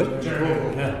 Sorry?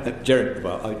 Jeremy.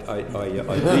 Well, I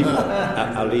leave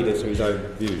our leader to his own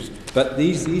views. But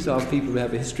these are people who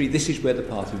have a history. This is where the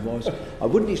party was. I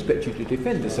wouldn't expect you to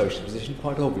defend the socialist position,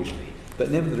 quite obviously.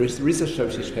 But nevertheless, there is a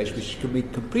socialist case which can be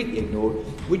completely ignored.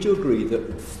 Would you agree that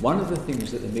one of the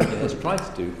things that the media has tried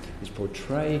to do is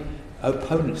portray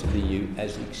opponents of the EU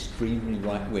as extremely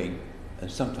right-wing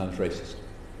and sometimes racist?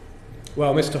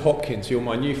 Well, Mr. Hopkins, you're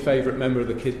my new favourite member of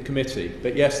the committee,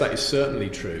 but yes, that is certainly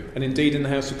true. And indeed, in the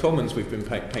House of Commons, we've been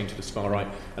painted as far right.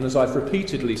 And as I've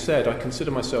repeatedly said, I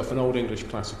consider myself an old English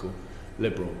classical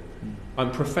liberal. I'm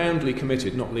profoundly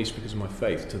committed, not least because of my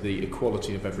faith, to the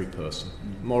equality of every person.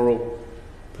 Moral,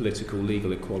 political,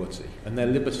 legal equality. And their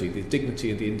liberty, the dignity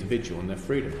of the individual and their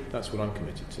freedom. That's what I'm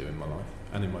committed to in my life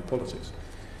and in my politics.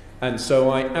 And so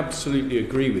I absolutely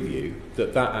agree with you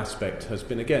that that aspect has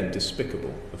been, again,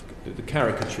 despicable. The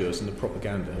caricatures and the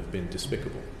propaganda have been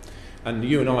despicable. And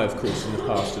you and I, of course, in the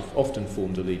past have often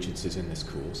formed allegiances in this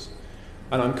cause.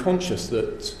 And I'm conscious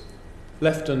that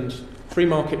left and free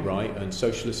market right and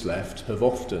socialist left have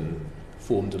often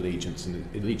formed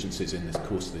allegiances in this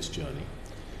course of this journey.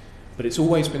 But it's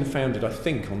always been founded, I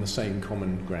think, on the same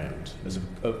common ground.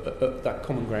 That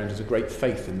common ground is a great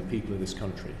faith in the people of this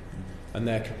country and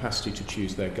their capacity to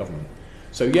choose their government.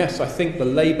 So yes, I think the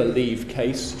Labour Leave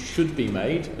case should be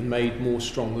made, and made more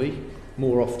strongly,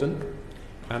 more often.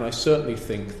 And I certainly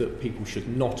think that people should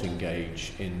not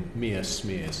engage in mere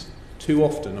smears. Too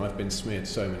often I've been smeared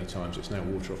so many times, it's now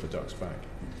water off a duck's back.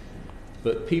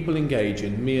 But people engage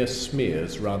in mere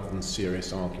smears rather than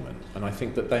serious argument. And I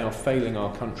think that they are failing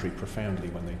our country profoundly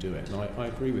when they do it. And I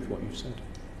agree with what you've said.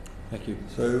 Thank you.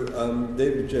 So,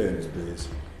 David Jones, please.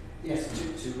 Yes,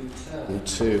 to return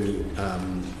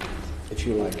to, if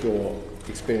you like, your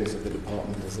experience of the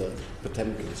department as a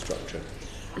Potemkin structure.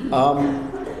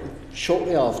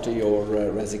 Shortly after your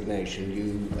resignation,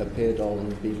 you appeared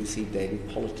on BBC Daily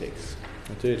Politics.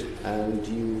 I did. And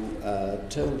you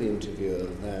told the interviewer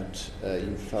that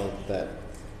you felt that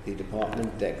the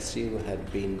department next to you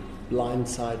had been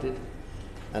blindsided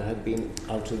and had been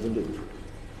out of the loop.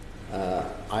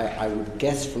 I would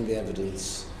guess from the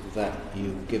evidence that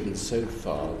you've given so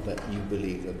far that you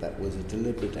believe that that was a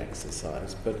deliberate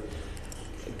exercise, but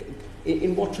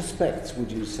in what respects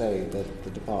would you say that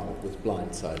the department was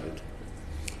blindsided?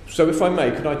 So if I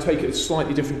may, could I take a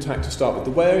slightly different tack to start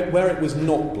with? Where it was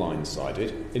not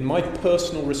blindsided, in my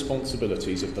personal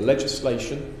responsibilities of the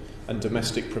legislation and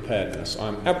domestic preparedness, I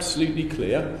am absolutely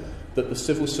clear that the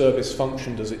civil service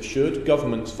functioned as it should,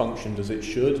 governments functioned as it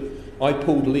should. I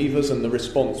pulled levers and the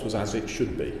response was as it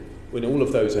should be, in all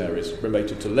of those areas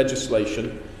related to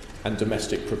legislation and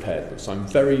domestic preparedness. I'm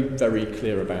very, very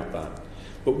clear about that.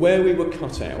 But where we were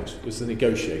cut out was the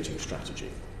negotiating strategy.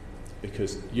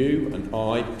 Because you and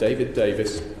I, David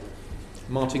Davis,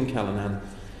 Martin Callanan,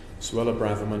 Suella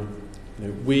Braverman,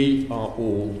 we are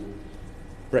all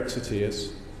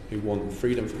Brexiteers who want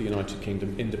freedom for the United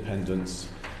Kingdom, independence,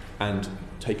 and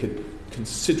take a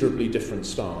considerably different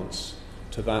stance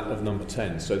to that of Number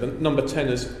 10. So the Number 10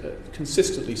 has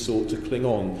consistently sought to cling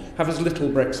on, have as little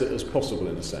Brexit as possible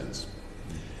in a sense.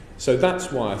 So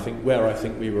that's why I think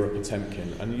we were a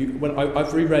Potemkin. And I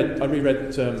reread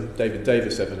David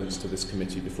Davis' evidence to this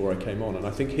committee before I came on, and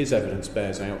I think his evidence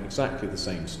bears out exactly the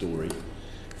same story.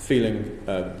 Being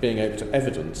able to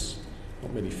evidence,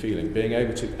 not merely feeling, being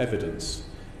able to evidence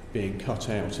being cut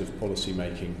out of policy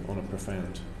making on a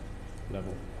profound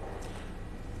level.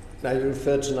 Now you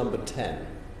referred to Number 10,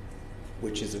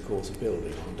 which is of course a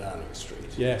building on Downing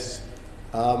Street. Yes.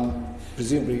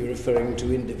 Presumably you're referring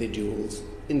to individuals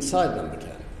inside Number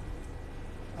 10.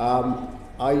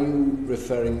 Are you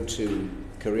referring to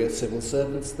career civil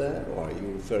servants there, or are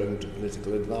you referring to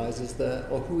political advisors there,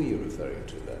 or who are you referring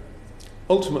to there?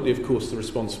 Ultimately, of course, the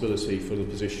responsibility for the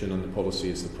position and the policy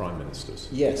is the Prime Minister's.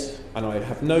 Yes. And I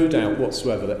have no doubt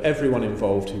whatsoever that everyone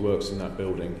involved who works in that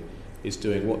building is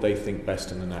doing what they think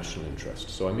best in the national interest.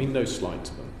 So I mean no slight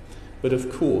to them. But of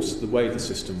course, the way the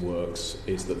system works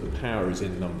is that the power is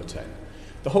in Number 10.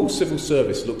 The whole civil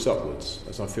service looks upwards,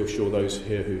 as I feel sure those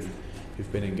here who've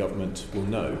been in government will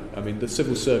know. I mean, the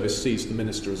civil service sees the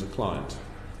minister as a client,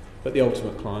 but the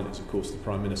ultimate client is, of course, the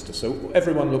Prime Minister. So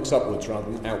everyone looks upwards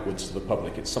rather than outwards to the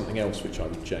public. It's something else which I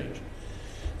would change.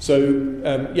 So,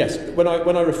 yes, when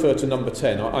I refer to Number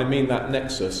 10, I mean that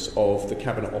nexus of the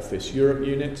Cabinet Office Europe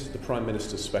unit, the Prime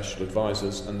Minister's special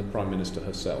advisors, and the Prime Minister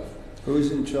herself. Who is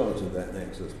in charge of that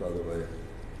nexus, by the way?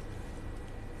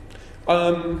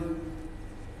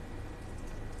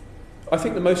 I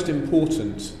think the most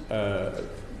important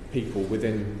people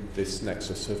within this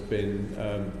nexus have been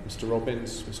Mr.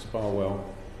 Robbins, Mr. Barwell,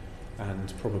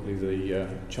 and probably the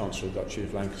Chancellor of the Duchy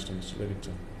of Lancaster, Mr.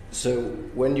 Lidington. So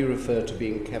when you refer to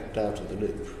being kept out of the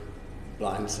loop,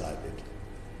 blindsided,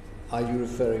 are you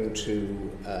referring to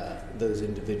those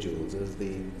individuals as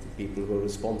the people who are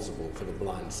responsible for the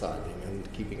blindsiding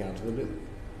and keeping out of the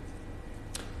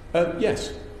loop?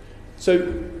 Yes.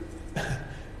 So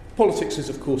politics is,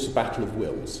 of course, a battle of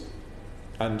wills.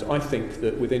 And I think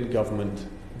that within government,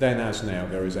 then as now,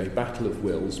 there is a battle of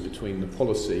wills between the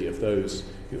policy of those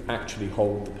who actually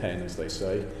hold the pen, as they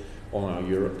say, on our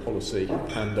Europe policy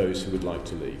and those who would like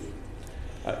to leave.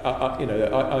 I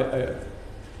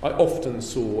often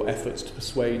saw efforts to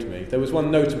persuade me. There was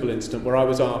one notable incident where I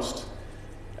was asked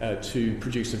to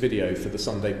produce a video for the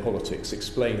Sunday Politics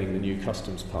explaining the new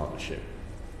customs partnership.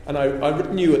 And I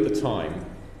knew at the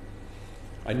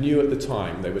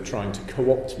time they were trying to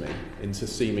co-opt me into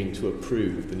seeming to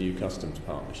approve of the new customs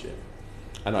partnership.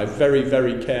 And I very,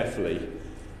 very carefully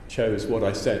chose what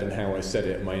I said and how I said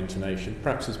it and my intonation,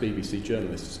 perhaps as BBC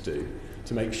journalists do,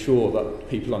 to make sure that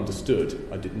people understood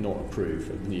I did not approve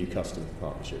of the new customs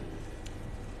partnership.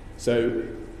 So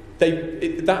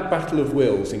that battle of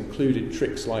wills included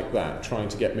tricks like that, trying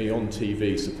to get me on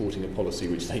TV supporting a policy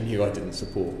which they knew I didn't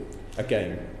support.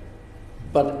 Again.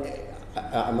 But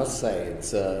I must say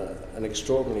it's an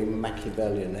extraordinarily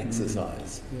Machiavellian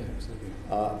exercise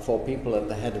for people at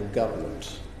the head of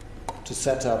government to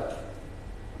set up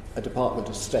a Department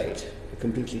of State, a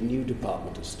completely new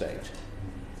Department of State,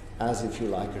 as, if you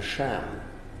like, a sham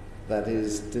that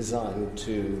is designed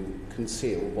to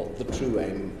conceal what the true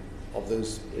aim of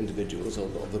those individuals, or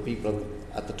of the people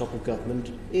at the top of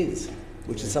government, is,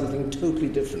 which is something totally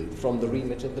different from the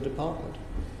remit of the department.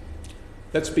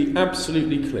 Let's be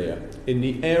absolutely clear. In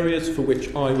the areas for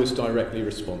which I was directly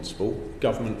responsible,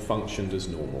 government functioned as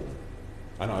normal.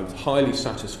 And I was highly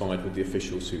satisfied with the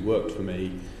officials who worked for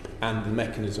me and the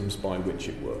mechanisms by which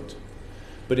it worked.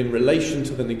 But in relation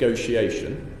to the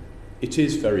negotiation, it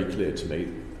is very clear to me,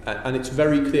 and it's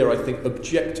very clear, I think,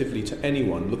 objectively to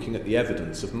anyone looking at the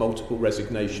evidence of multiple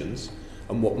resignations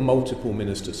and what multiple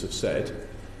ministers have said,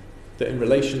 that in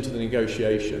relation to the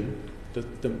negotiation,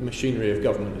 the machinery of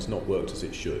government has not worked as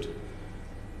it should.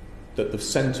 That the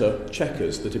centre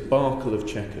checkers, the debacle of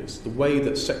checkers, the way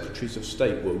that secretaries of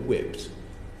state were whipped,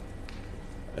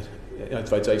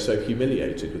 I'd say so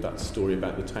humiliated with that story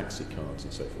about the taxi cards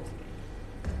and so forth.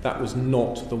 That was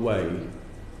not the way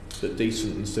that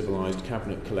decent and civilised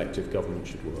cabinet collective government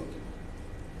should work.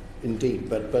 Indeed,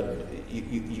 but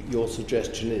your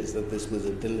suggestion is that this was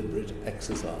a deliberate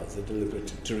exercise, a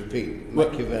deliberate, to repeat,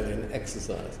 Machiavellian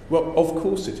exercise. Well, of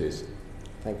course it is.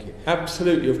 Thank you.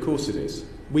 Absolutely, of course it is.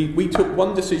 We took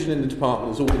one decision in the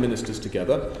department as all the ministers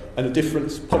together, and a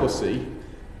different policy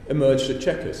emerged at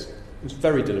Chequers. It was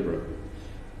very deliberate.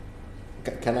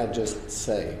 Can I just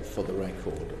say, for the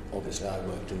record, obviously I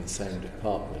worked in the same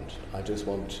department. I just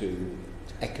want to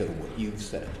echo what you've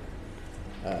said,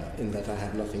 in that I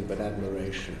have nothing but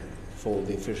admiration for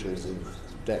the officials of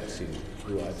DEXI,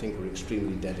 who I think were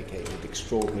extremely dedicated,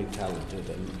 extraordinarily talented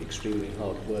and extremely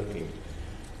hard-working.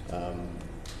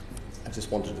 I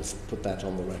just wanted to put that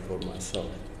on the record myself.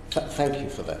 Thank you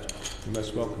for that. You're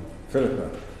most welcome.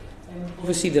 Philippa.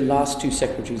 Obviously, the last two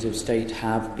Secretaries of State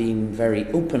have been very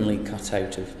openly cut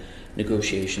out of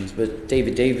negotiations, but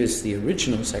David Davis, the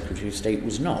original Secretary of State,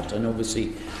 was not, and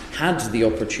obviously had the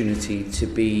opportunity to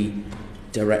be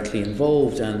directly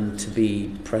involved and to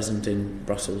be present in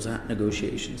Brussels at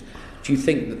negotiations. Do you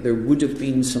think that there would have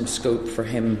been some scope for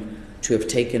him to have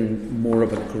taken more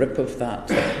of a grip of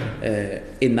that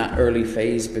in that early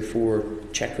phase before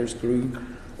Chequers grew,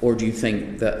 or do you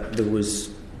think that there was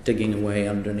digging away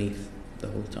underneath the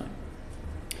whole time?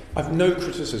 I've no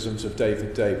criticisms of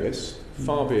David Davis,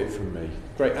 far be it from me.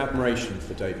 Great admiration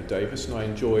for David Davis, and I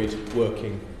enjoyed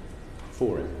working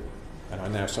for him, and I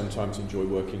now sometimes enjoy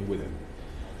working with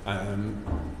him.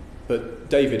 But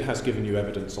David has given you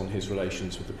evidence on his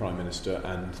relations with the Prime Minister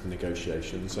and the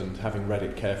negotiations, and having read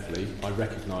it carefully, I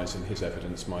recognise in his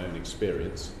evidence my own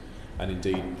experience, and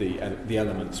indeed the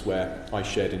elements where I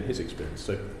shared in his experience.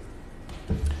 So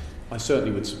I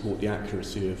certainly would support the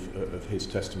accuracy of his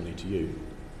testimony to you.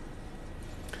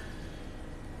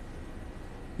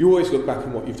 You always look back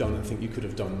on what you've done and think you could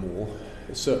have done more.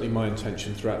 It's certainly my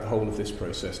intention throughout the whole of this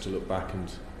process to look back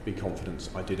and be confident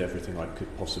I did everything I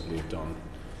could possibly have done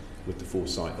with the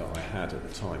foresight that I had at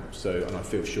the time. And I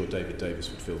feel sure David Davis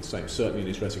would feel the same. Certainly in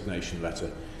his resignation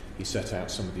letter, he set out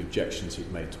some of the objections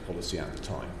he'd made to policy at the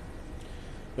time.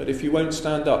 But if you won't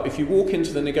stand up, if you walk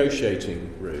into the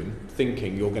negotiating room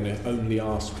thinking you're going to only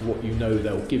ask what you know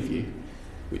they'll give you,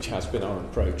 which has been our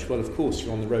approach, well, of course,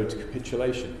 you're on the road to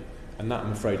capitulation. And that,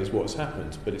 I'm afraid, is what's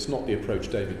happened. But it's not the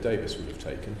approach David Davis would have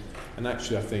taken. And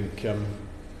actually, I think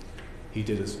he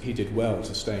did well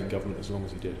to stay in government as long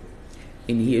as he did.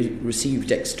 And he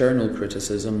received external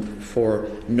criticism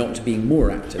for not being more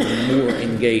active and more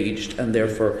engaged, and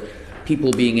therefore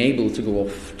people being able to go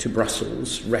off to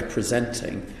Brussels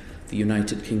representing the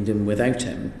United Kingdom without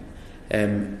him.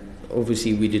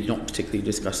 Obviously, we did not particularly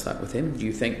discuss that with him. Do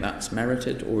you think that's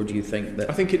merited, or do you think that...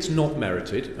 I think it's not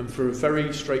merited, and for a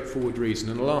very straightforward reason.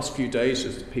 In the last few days,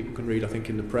 as people can read, I think,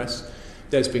 in the press,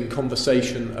 there's been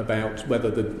conversation about whether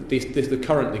the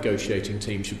current negotiating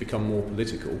team should become more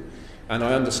political. And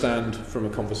I understand from a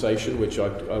conversation, which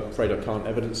I'm afraid I can't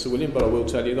evidence, Sir William, but I will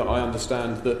tell you that I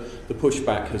understand that the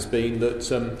pushback has been that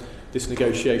this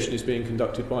negotiation is being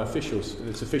conducted by officials. And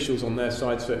it's officials on their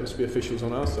side, so it must be officials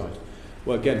on our side.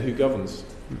 Well, again, who governs?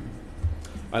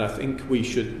 And I think we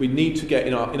need to get,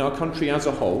 in our country as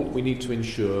a whole, we need to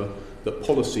ensure that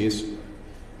policy is...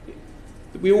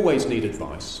 we always need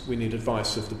advice. We need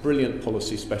advice of the brilliant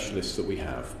policy specialists that we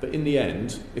have. But in the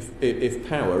end, if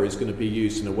power is going to be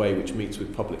used in a way which meets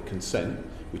with public consent,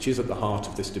 which is at the heart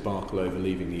of this debacle over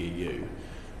leaving the EU,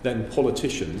 then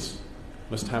politicians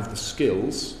must have the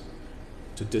skills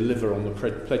to deliver on the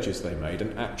pledges they made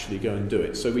and actually go and do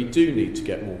it. So we do need to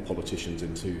get more politicians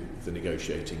into the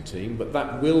negotiating team, but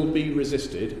that will be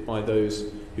resisted by those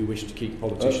who wish to keep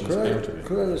politicians out of it.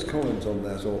 Could I just comment on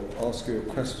that, or ask you a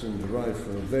question derived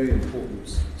from a very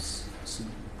important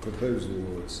proposal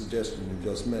or suggestion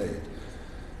you just made?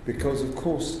 Because, of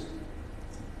course,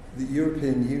 the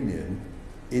European Union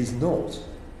is not,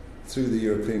 through the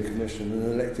European Commission,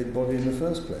 an elected body in the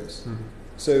first place. Mm.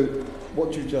 So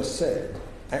what you just said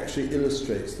actually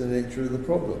illustrates the nature of the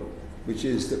problem, which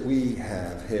is that we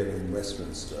have here in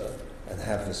Westminster, and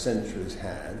have for centuries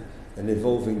had, an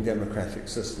evolving democratic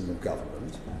system of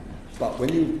government. But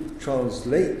when you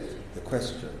translate the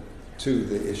question to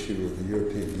the issue of the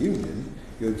European Union,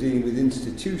 you're dealing with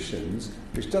institutions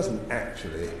which doesn't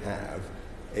actually have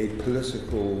a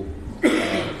political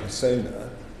persona.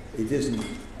 It isn't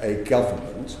a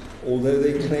government, although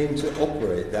they claim to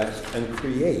operate that and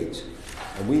create.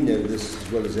 And we know this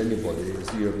as well as anybody as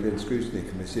the European Scrutiny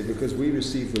Committee, because we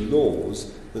receive the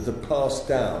laws that are passed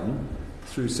down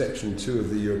through Section 2 of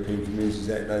the European Communities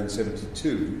Act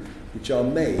 1972, which are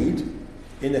made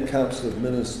in a Council of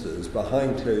Ministers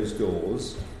behind closed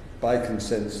doors by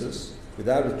consensus,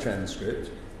 without a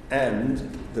transcript,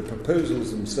 and the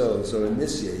proposals themselves are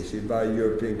initiated by a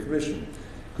European Commission.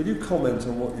 Could you comment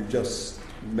on what you just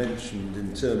mentioned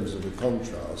in terms of the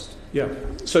contrast? Yeah.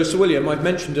 So, Sir William, I've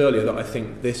mentioned earlier that I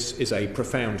think this is a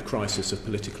profound crisis of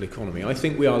political economy. I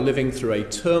think we are living through a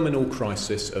terminal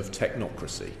crisis of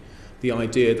technocracy, the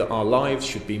idea that our lives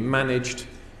should be managed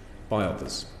by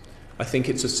others. I think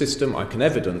it's a system, I can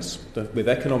evidence that with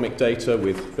economic data,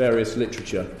 with various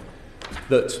literature,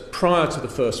 that prior to the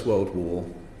First World War,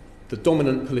 the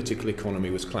dominant political economy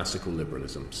was classical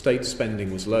liberalism. State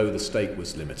spending was low, the state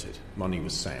was limited, money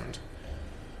was sound.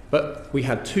 But we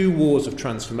had two wars of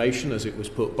transformation, as it was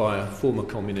put by a former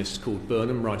communist called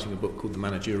Burnham, writing a book called The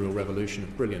Managerial Revolution, a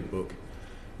brilliant book,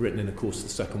 written in the course of the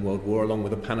Second World War, along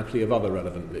with a panoply of other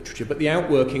relevant literature. But the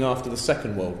outworking after the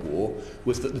Second World War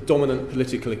was that the dominant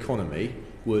political economy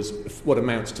was what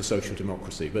amounts to social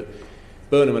democracy. But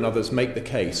Burnham and others make the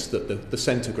case that the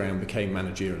centre ground became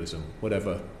managerialism,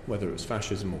 whether it was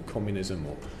fascism or communism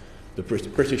or the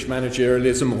British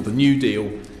managerialism or the New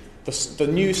Deal. The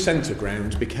new centre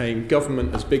ground became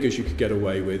government as big as you could get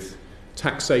away with,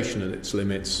 taxation at its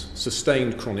limits,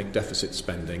 sustained chronic deficit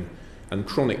spending, and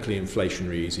chronically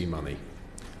inflationary easy money.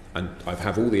 And I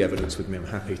have all the evidence with me, I'm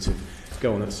happy to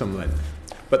go on at some length.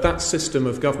 But that system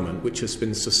of government, which has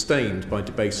been sustained by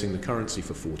debasing the currency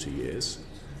for 40 years,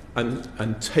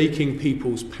 and taking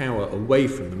people's power away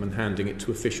from them and handing it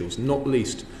to officials, not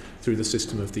least through the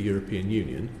system of the European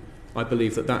Union, I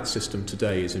believe that system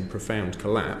today is in profound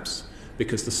collapse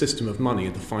because the system of money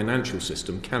and the financial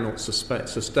system cannot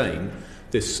sustain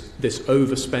this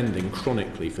overspending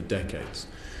chronically for decades.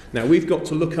 Now, we've got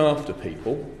to look after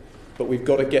people, but we've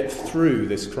got to get through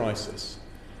this crisis.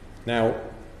 Now,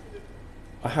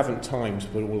 I haven't time to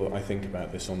put all that I think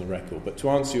about this on the record, but to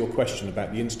answer your question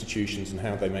about the institutions and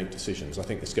how they make decisions, I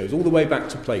think this goes all the way back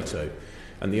to Plato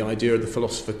and the idea of the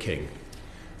philosopher king.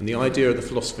 And the idea of the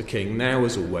philosopher king, now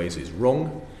as always, is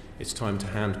wrong. It's time to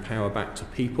hand power back to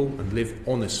people and live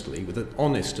honestly, with an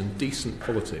honest and decent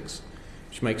politics,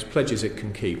 which makes pledges it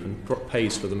can keep and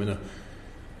pays for them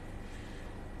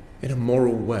in a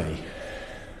moral way.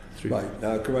 Right,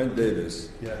 now Corinne Davis.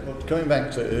 Yeah, well, going back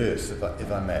to Earth,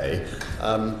 if I may,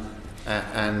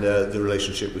 and the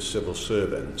relationship with civil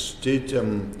servants, did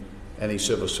any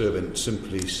civil servant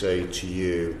simply say to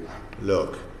you,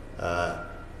 look,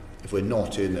 if we're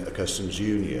not in a customs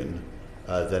union,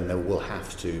 then there will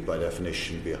have to, by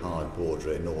definition, be a hard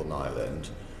border in Northern Ireland,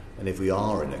 and if we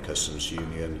are in a customs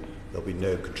union, there'll be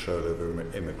no control over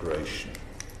immigration.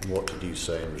 And what did you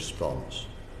say in response?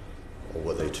 Or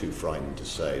were they too frightened to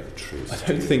say the truth? I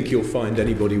don't think you'll find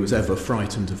anybody was ever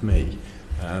frightened of me.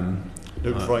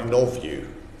 Frightened of you?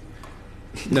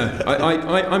 No,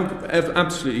 I'm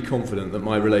absolutely confident that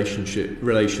my relations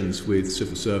with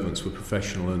civil servants were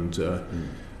professional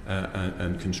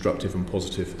and constructive and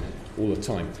positive all the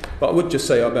time. But I would just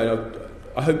say,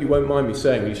 I hope you won't mind me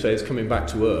saying, when you say it's coming back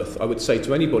to earth, I would say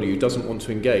to anybody who doesn't want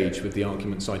to engage with the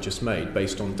arguments I just made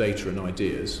based on data and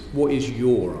ideas, what is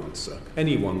your answer?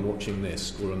 Anyone watching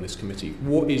this or on this committee,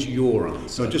 what is your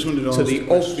answer I just wanted to to the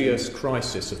question. obvious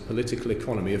crisis of political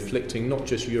economy afflicting not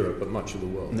just Europe but much of the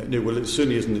world? No, well, it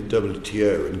certainly isn't the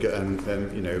WTO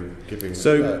and you know, giving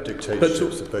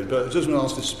dictatorships. But I just want to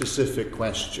ask a specific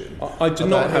question. I do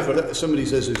not have somebody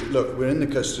says, look, we're in the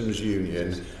customs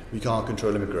union, we can't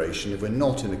control immigration. If we're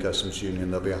not in the customs union,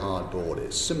 there'll be a hard border.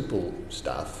 It's simple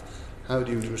stuff. How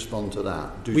do you respond to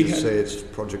that? Do you say it's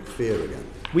Project Fear again?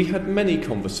 We had many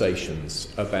conversations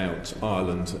about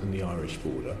Ireland and the Irish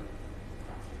border.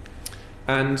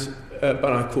 And, but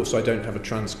of course I don't have a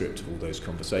transcript of all those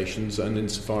conversations, and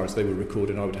insofar as they were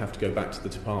recorded I would have to go back to the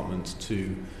department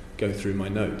to go through my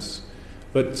notes.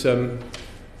 But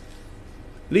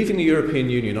leaving the European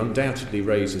Union undoubtedly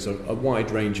raises a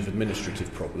wide range of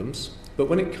administrative problems, but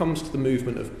when it comes to the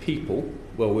movement of people,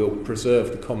 well, we'll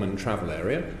preserve the common travel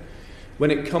area.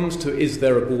 When it comes to is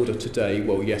there a border today,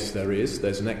 well, yes, there is.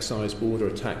 There's an excise border,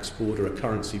 a tax border, a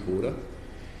currency border.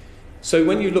 So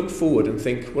when you look forward and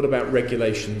think, what about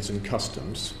regulations and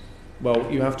customs?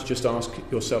 Well, you have to just ask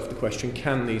yourself the question,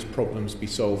 can these problems be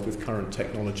solved with current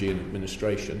technology and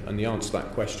administration? And the answer to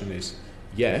that question is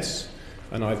yes.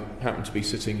 And I happen to be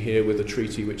sitting here with a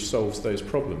treaty which solves those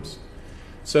problems.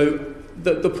 So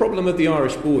the problem of the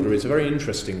Irish border is a very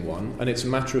interesting one, and it's a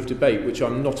matter of debate which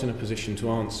I'm not in a position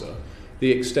to answer.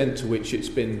 The extent to which it's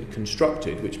been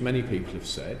constructed, which many people have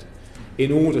said,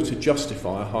 in order to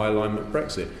justify a high alignment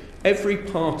Brexit. Every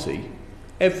party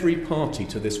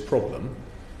to this problem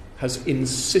has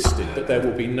insisted that there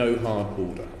will be no hard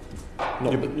border.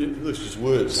 Those are just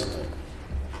words, aren't they?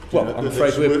 Well, I'm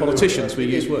afraid we're politicians, we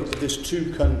use words. If there's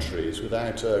two countries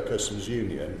without a customs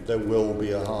union, there will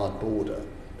be a hard border.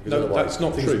 No, that's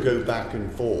not things true. Things will go back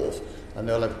and forth, and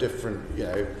they'll have different,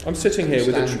 I'm sitting here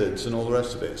standards and all the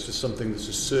rest of it. It's just something that's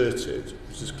asserted,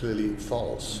 which is clearly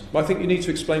false. I think you need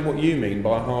to explain what you mean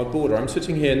by a hard border. I'm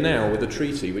sitting here now with a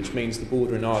treaty which means the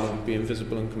border in Ireland will be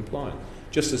invisible and compliant,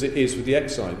 just as it is with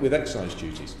excise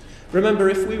duties. Remember,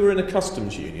 if we were in a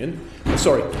customs union,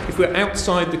 if we're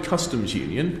outside the customs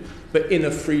union, but in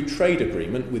a free trade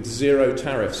agreement with zero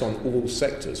tariffs on all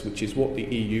sectors, which is what the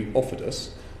EU offered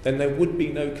us, then there would be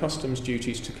no customs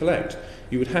duties to collect.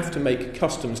 You would have to make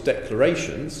customs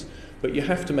declarations, but you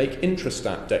have to make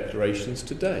intrastat declarations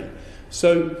today.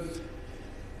 So,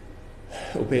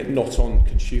 albeit not on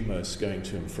consumers going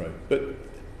to and fro, but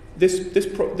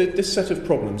this set of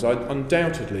problems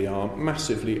undoubtedly are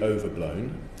massively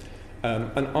overblown.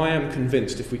 And I am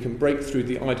convinced if we can break through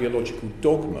the ideological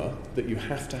dogma that you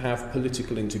have to have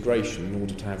political integration in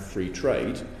order to have free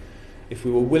trade, if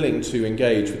we were willing to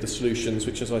engage with the solutions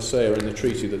which, as I say, are in the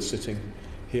treaty that's sitting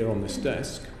here on this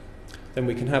desk, then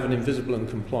we can have an invisible and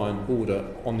compliant border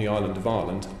on the island of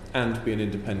Ireland and be an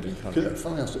independent country.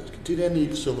 Did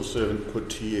any civil servant put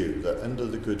to you that under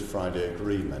the Good Friday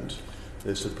Agreement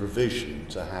there's a provision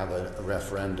to have a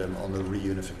referendum on the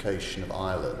reunification of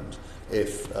Ireland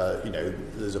if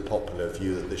there's a popular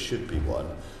view that there should be one,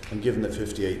 and given that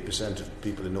 58% of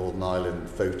people in Northern Ireland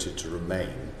voted to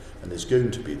remain, and there's going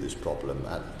to be this problem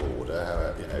at the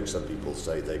border, some people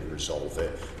say they can resolve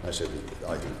it. I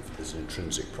think there's an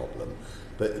intrinsic problem.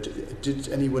 But did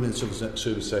anyone in civil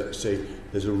service say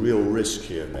there's a real risk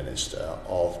here, Minister,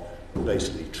 of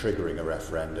basically triggering a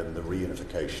referendum, the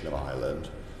reunification of Ireland,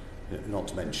 not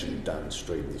to mention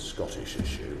downstream the Scottish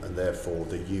issue, and therefore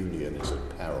the union is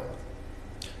at peril?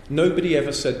 Nobody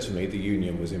ever said to me the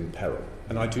union was in peril,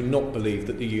 and I do not believe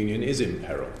that the union is in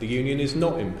peril. The union is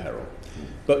not in peril.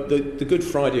 But the Good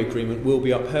Friday Agreement will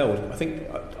be upheld. I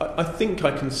think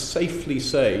I can safely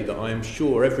say that I am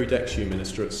sure every DEXU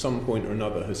minister at some point or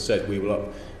another has said we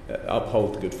will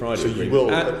uphold the Good Friday Agreement. You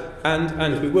will,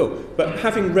 and we will. But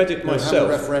having read it myself...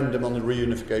 Have a referendum on the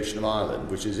reunification of Ireland,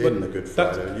 which is in the Good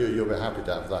Friday. You'll be happy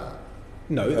to have that.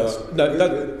 No,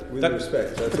 with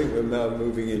respect, I think we're now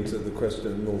moving into the question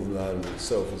of Northern Ireland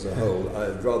itself as a whole.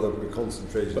 I'd rather be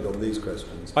concentrated on these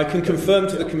questions. I can confirm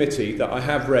to the committee that I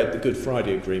have read the Good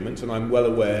Friday Agreement and I'm well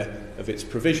aware of its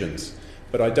provisions.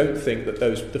 But I don't think that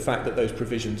the fact that those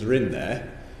provisions are in there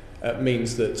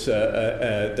means that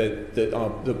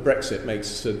the Brexit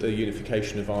makes the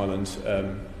unification of Ireland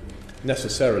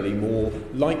necessarily more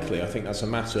likely. I think that's a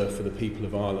matter for the people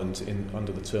of Ireland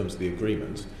under the terms of the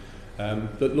agreement.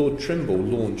 But Lord Trimble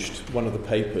launched one of the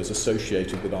papers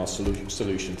associated with our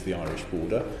solution to the Irish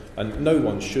border, and no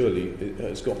one surely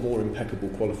has got more impeccable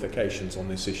qualifications on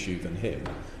this issue than him,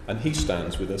 and he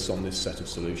stands with us on this set of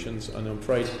solutions, and I'm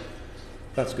afraid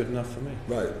that's good enough for me.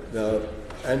 Right. Now,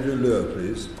 Andrew Lure,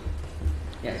 please.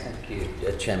 Yes, thank you,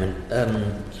 Chairman.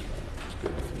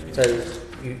 So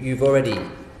you've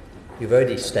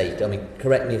already stated, I mean,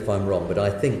 correct me if I'm wrong, but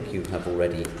I think you have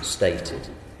already stated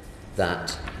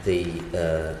that the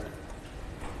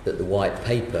white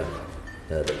paper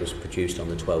that was produced on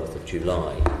the 12th of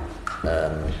July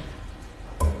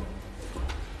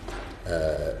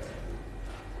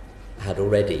had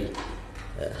already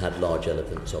had large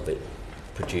elements of it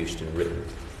produced and written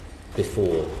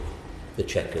before the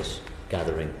Chequers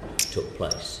gathering took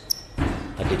place.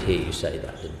 I did hear you say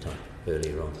that, didn't I,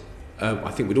 earlier on?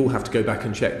 I think we'd all have to go back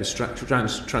and check the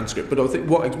transcript. But I think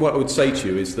what I would say to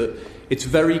you is that it's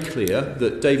very clear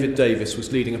that David Davis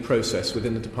was leading a process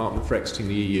within the Department for Exiting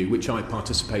the EU, which I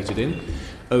participated in,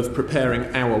 of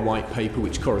preparing our white paper,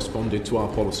 which corresponded to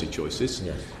our policy choices.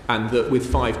 Yes. And that with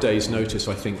 5 days' notice,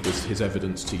 I think was his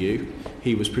evidence to you,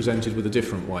 he was presented with a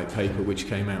different white paper, which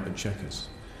came out in Chequers.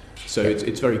 So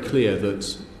it's very clear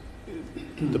that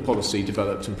the policy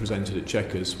developed and presented at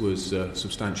Chequers was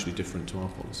substantially different to our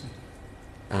policy.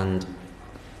 And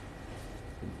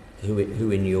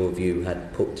who in your view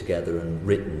had put together and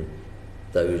written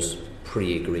those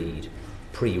pre-agreed,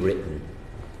 pre-written,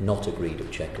 not agreed at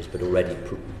Chequers, but already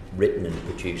written and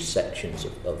produced sections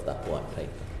of that white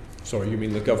paper? Sorry, you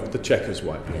mean the Chequers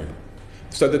white paper? Yeah.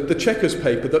 So the Chequers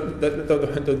paper,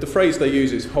 the phrase they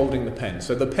use is holding the pen.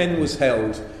 So the pen was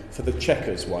held for the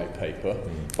Chequers white paper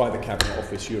by the Cabinet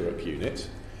Office Europe unit,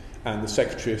 and the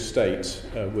Secretary of State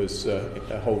was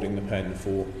holding the pen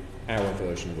for our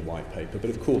version of the white paper.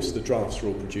 But of course the drafts were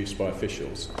all produced by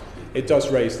officials. It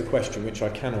does raise the question, which I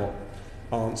cannot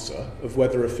answer, of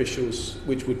whether officials,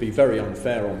 which would be very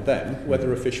unfair on them,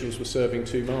 whether officials were serving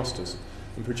two masters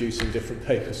and producing different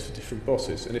papers for different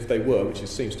bosses. And if they were, which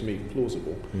seems to me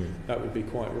plausible, that would be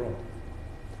quite wrong.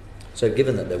 So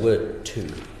given that there were two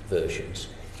versions,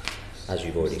 as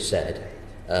you've already said,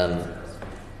 to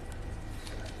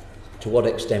what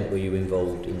extent were you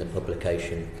involved in the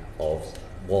publication of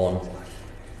one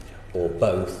or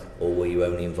both, or were you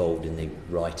only involved in the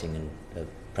writing and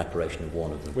preparation of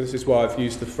one of them? Well, this is why I've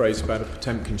used the phrase about a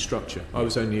Potemkin structure. I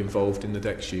was only involved in the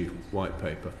DEXU white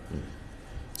paper.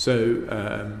 So,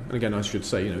 and again, I should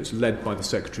say, it's led by the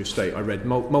Secretary of State. I read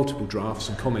multiple drafts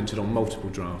and commented on multiple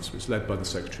drafts. It was led by the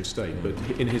Secretary of State. But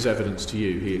in his evidence to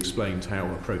you, he explained how,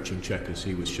 approaching Chequers,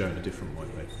 he was shown a different white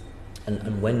paper.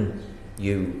 And when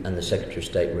you and the Secretary of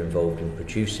State were involved in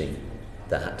producing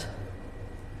that,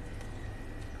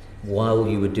 while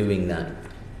you were doing that,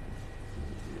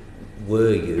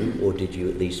 were you, or did you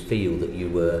at least feel that you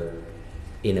were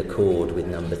in accord with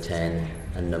Number 10,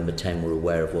 and Number 10 were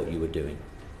aware of what you were doing?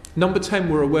 Number 10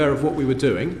 were aware of what we were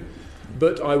doing,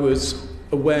 but I was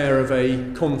aware of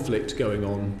a conflict going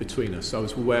on between us. I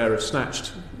was aware of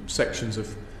snatched sections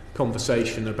of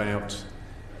conversation about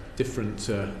different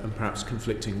and perhaps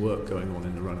conflicting work going on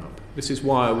in the run-up. This is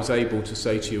why I was able to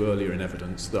say to you earlier in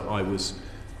evidence that I was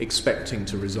expecting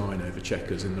to resign over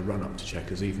Chequers in the run-up to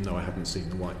Chequers, even though I hadn't seen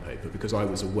the white paper, because I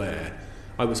was aware.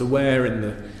 I was aware in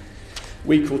the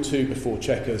week or two before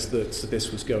Chequers that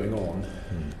this was going on,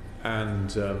 and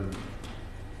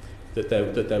that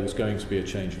there was going to be a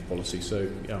change of policy. So,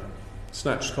 yeah,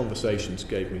 snatched conversations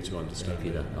gave me to understand. Gave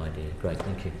you that idea. Great,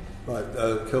 thank you.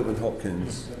 Right, Kelvin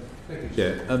Hopkins.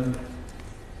 Yeah.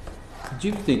 Do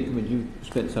you think, you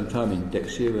spent some time in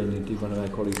DEXU, and indeed one of our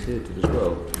colleagues here did as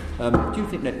well, do you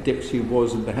think that DEXU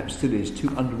was, and perhaps still is, too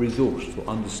under-resourced or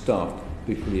understaffed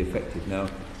to be fully effective? Now,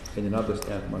 in another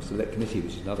my select committee,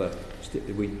 which is another step,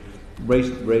 that we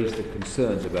raised the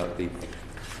concerns about the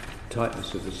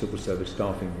tightness of the civil service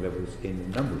staffing levels in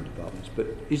a number of departments, but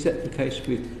is that the case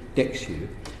with DEXU?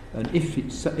 And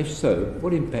if so,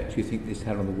 what impact do you think this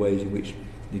had on the ways in which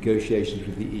negotiations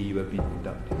with the EU have been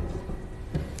conducted?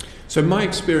 So my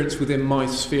experience within my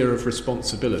sphere of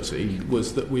responsibility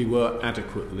was that we were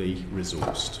adequately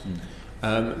resourced.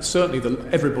 Certainly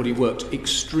everybody worked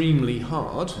extremely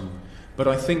hard, but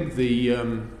I think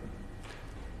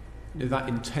that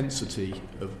intensity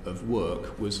of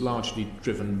work was largely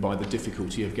driven by the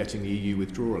difficulty of getting the EU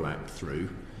Withdrawal Act through.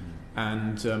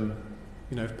 And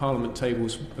if Parliament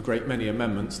tables a great many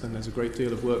amendments, then there's a great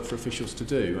deal of work for officials to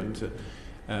do,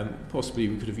 and possibly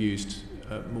we could have used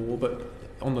more. But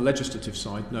on the legislative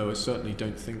side, no, I certainly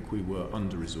don't think we were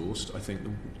under-resourced. I think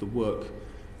the work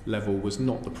level was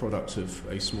not the product of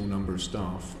a small number of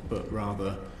staff, but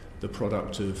rather the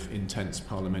product of intense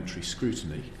parliamentary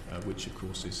scrutiny, which of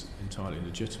course is entirely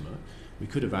legitimate. We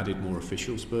could have added more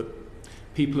officials, but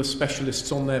people are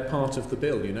specialists on their part of the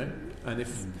bill, and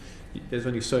if there's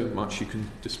only so much you can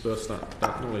disperse that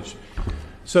knowledge.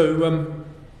 So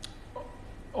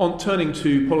On turning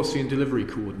to policy and delivery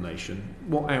coordination,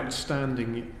 what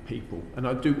outstanding people, and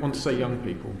I do want to say young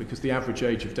people because the average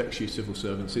age of DEXU civil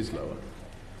servants is lower,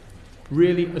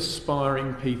 really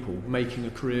aspiring people making a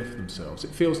career for themselves.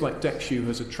 It feels like DEXU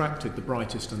has attracted the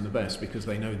brightest and the best because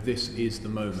they know this is the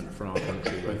moment for our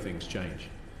country where things change.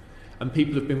 And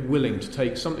people have been willing to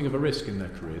take something of a risk in their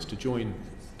careers to join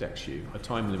DEXU, a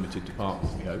time-limited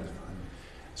department, we hope.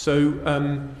 So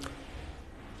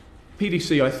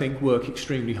PDC, I think, work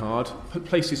extremely hard.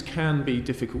 Places can be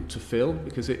difficult to fill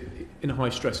because in high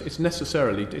stress, it's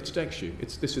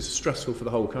DEXU. This is stressful for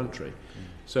the whole country.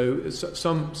 So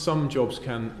some jobs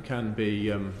can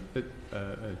be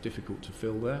difficult to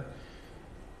fill there.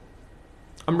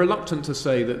 I'm reluctant to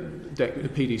say that the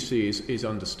PDC is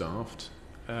understaffed.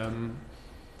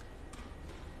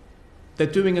 They're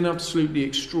doing an absolutely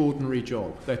extraordinary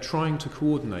job. They're trying to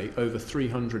coordinate over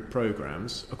 300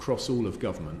 programmes across all of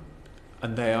government.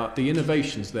 And the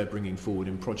innovations they're bringing forward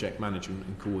in project management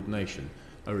and coordination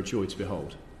are a joy to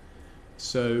behold.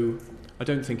 So I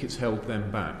don't think it's held them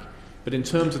back. But in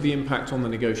terms of the impact on the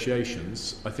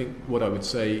negotiations, I think what I would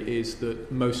say is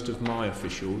that most of my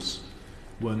officials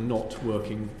were not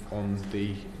working on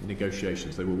the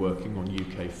negotiations. They were working on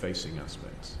UK-facing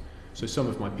aspects. So some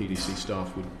of my PDC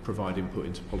staff would provide input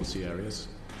into policy areas.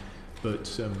 But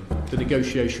the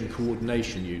negotiation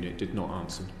coordination unit did not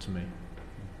answer to me.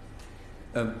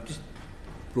 Just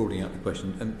broadening out the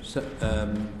question,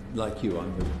 like you, I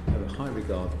have a high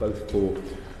regard both for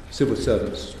civil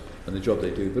servants and the job they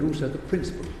do, but also the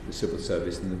principle of the civil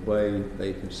service and the way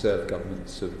they can serve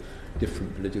governments of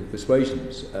different political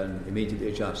persuasions and immediately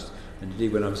adjust. And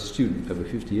indeed, when I was a student over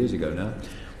 50 years ago now,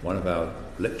 one of our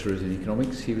lecturers in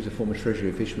economics, he was a former Treasury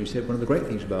official, who said one of the great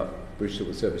things about British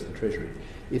civil service and Treasury,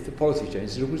 if the policy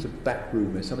changes, there's always a back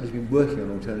room where somebody's been working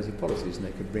on alternative policies and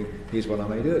they could bring, here's one I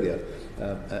made earlier,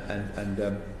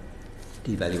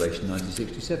 devaluation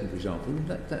 1967, for example,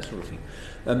 that sort of thing.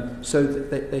 So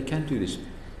they can do this.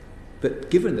 But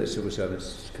given that civil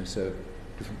servants can serve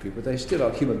different people, they still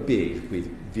are human beings with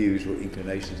views or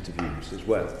inclinations to views as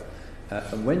well.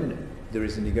 And when there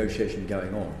is a negotiation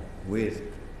going on with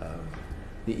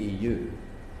the EU,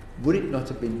 would it not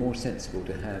have been more sensible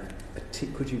to have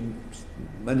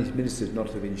ministers not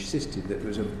have insisted that there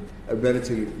was a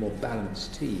relatively more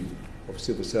balanced team of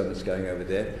civil servants going over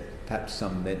there? Perhaps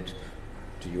some lent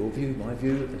to your view, my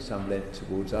view, and some lent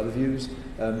towards other views,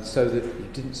 so that you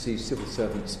didn't see civil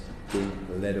servants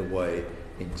being led away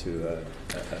into a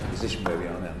position where we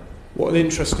are now. What an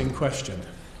interesting question.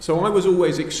 So I was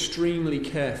always extremely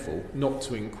careful not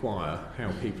to inquire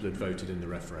how people had voted in the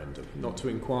referendum, not to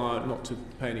inquire, not to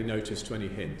pay any notice to any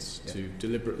hints, to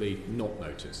deliberately not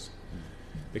notice.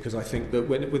 Because I think that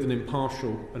with an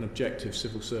impartial and objective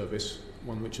civil service,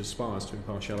 one which aspires to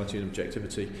impartiality and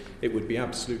objectivity, it would be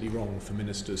absolutely wrong for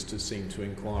ministers to seem to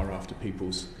inquire after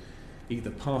people's either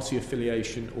party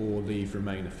affiliation or leave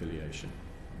remain affiliation.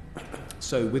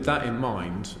 So with that in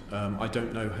mind, I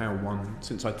don't know how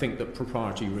since I think that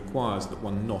propriety requires that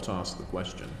one not ask the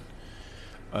question,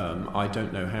 I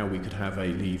don't know how we could have a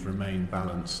leave remain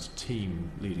balanced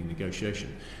team leading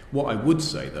negotiation. What I would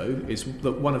say, though, is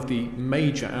that one of the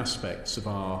major aspects of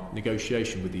our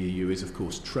negotiation with the EU is, of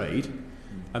course, trade.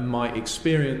 And my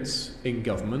experience in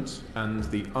government and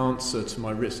the answer to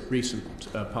my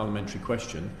recent parliamentary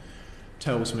question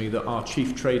tells me that our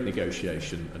chief trade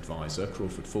negotiation advisor,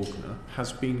 Crawford Falconer,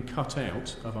 has been cut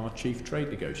out of our chief trade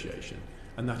negotiation.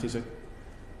 And that is a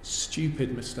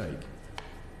stupid mistake.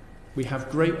 We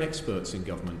have great experts in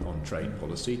government on trade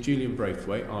policy. Julian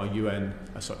Braithwaite, our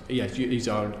he's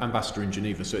our ambassador in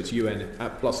Geneva, so it's UN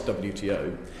plus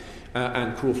WTO,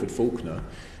 and Crawford Falconer,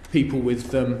 people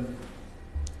with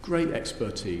great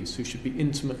expertise who should be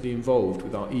intimately involved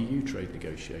with our EU trade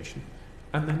negotiation,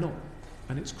 and they're not,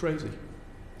 and it's crazy.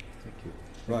 Thank you.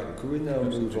 Right, could we now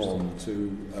move on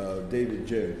to David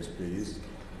Jones, please?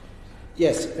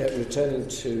 Yes, returning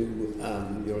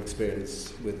to your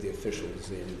experience with the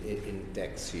officials in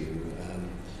DEXU,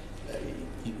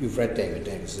 you've read David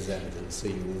Davis's evidence, so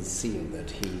you will have seen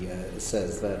that he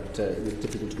says that it was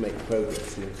difficult to make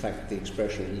progress, and in fact the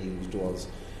expression he used was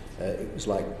it was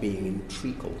like being in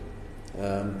treacle.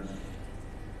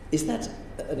 Is that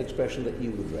an expression that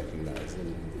you would recognise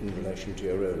in relation to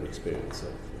your own experience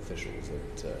of officials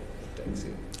at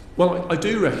DEXU? Well, I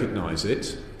do recognise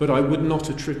it, but I would not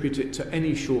attribute it to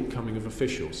any shortcoming of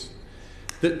officials.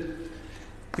 The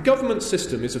government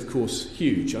system is, of course,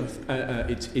 huge.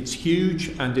 It's huge,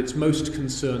 and it's most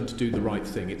concerned to do the right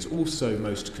thing. It's also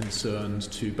most concerned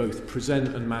to both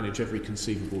present and manage every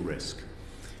conceivable risk.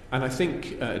 And I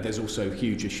think there's also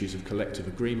huge issues of collective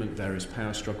agreement, various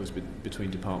power struggles between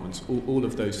departments, all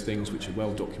of those things which are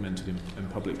well documented in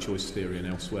public choice theory and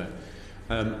elsewhere.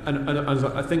 And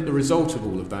I think the result of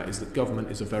all of that is that government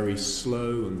is a very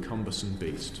slow and cumbersome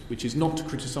beast, which is not to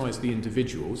criticise the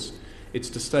individuals, it's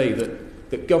to say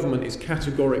that government is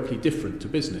categorically different to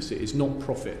business. It is not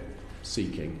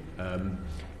profit-seeking.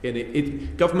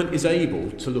 Government is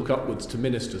able to look upwards to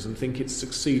ministers and think it's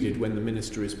succeeded when the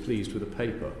minister is pleased with a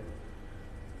paper.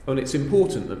 And it's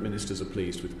important that ministers are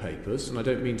pleased with papers, and I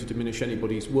don't mean to diminish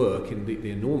anybody's work in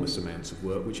the enormous amounts of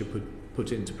work which are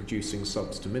put into producing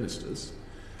subs to ministers,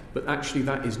 but actually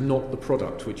that is not the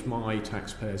product which my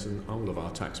taxpayers and all of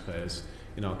our taxpayers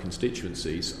in our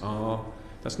constituencies are.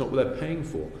 That's not what they're paying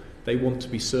for. They want to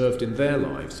be served in their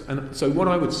lives. And so what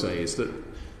I would say is that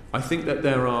I think that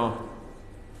there are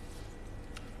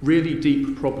really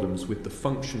deep problems with the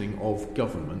functioning of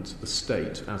government, the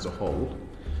state as a whole,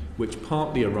 which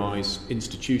partly arise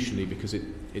institutionally because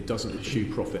it doesn't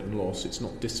eschew profit and loss, it's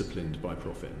not disciplined by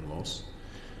profit and loss.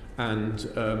 And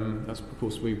that's, of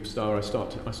course, I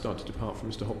start to depart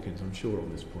from Mr. Hopkins, I'm sure,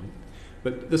 on this point.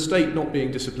 But the state not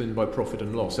being disciplined by profit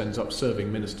and loss ends up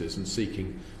serving ministers and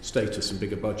seeking status and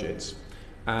bigger budgets,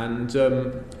 and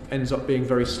ends up being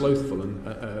very slothful.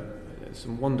 And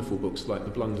some wonderful books like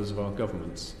The Blunders of Our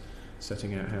Governments,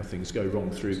 setting out how things go wrong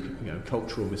through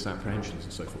cultural misapprehensions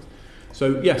and so forth.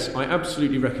 So yes, I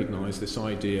absolutely recognise this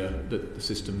idea that the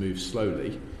system moves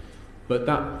slowly, but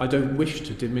that I don't wish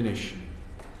to diminish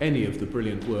any of the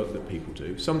brilliant work that people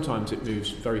do. Sometimes it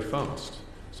moves very fast.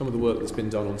 Some of the work that's been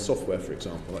done on software, for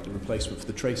example, like the replacement for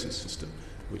the traces system,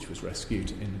 which was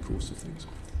rescued in the course of things.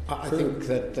 I think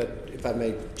that, if I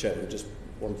may, Chairman, just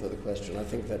one further question. I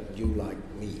think that you, like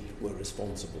me, were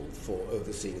responsible for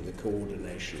overseeing the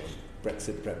coordination of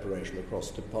Brexit preparation across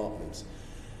departments.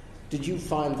 Did you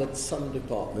find that some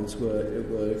departments were,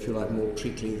 if you like, more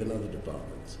treacly than other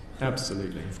departments?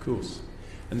 Absolutely, of course.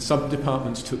 And some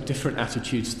departments took different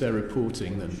attitudes to their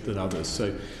reporting than others.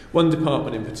 So one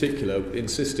department in particular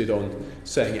insisted on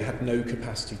saying it had no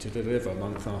capacity to deliver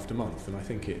month after month, and I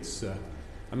think it's a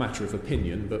matter of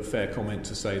opinion, but fair comment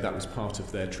to say that was part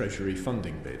of their Treasury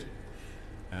funding bid.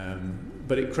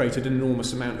 But it created an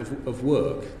enormous amount of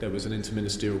work. There was an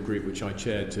interministerial group which I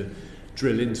chaired to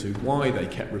drill into why they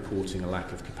kept reporting a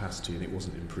lack of capacity and it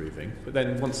wasn't improving. But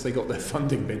then once they got their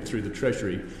funding bid through the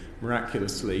Treasury,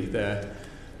 miraculously their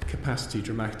capacity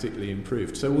dramatically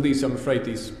improved. So all these, I'm afraid,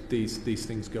 these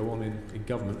things go on in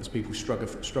government as people struggle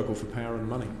for power and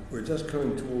money. We're just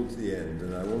coming towards the end,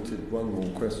 and I wanted one more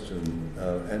question,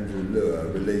 Andrew Lure,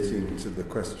 relating to the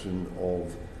question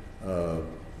of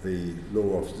the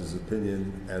law officer's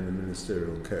opinion and the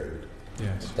ministerial code.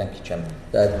 Yes. Thank you, Chairman.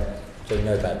 So you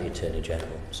know about the Attorney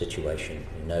General situation.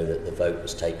 You know that the vote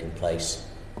has taken place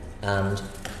and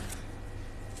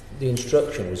the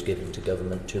instruction was given to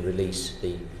government to release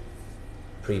the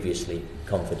previously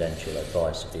confidential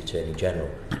advice of the Attorney General.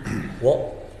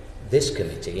 What this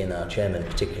committee, and our chairman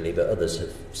particularly, but others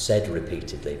have said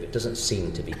repeatedly, but doesn't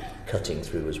seem to be cutting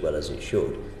through as well as it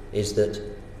should, is that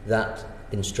that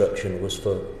instruction was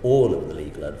for all of the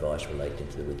legal advice relating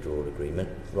to the withdrawal agreement,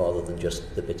 rather than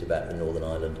just the bit about the Northern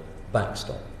Ireland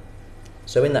backstop.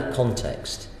 So in that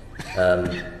context,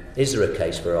 is there a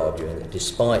case for arguing that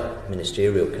despite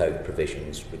ministerial code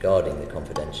provisions regarding the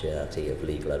confidentiality of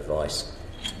legal advice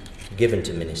given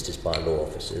to ministers by law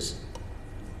officers,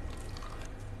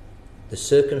 the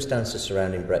circumstances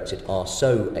surrounding Brexit are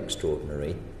so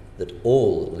extraordinary that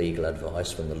all legal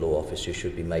advice from the law officer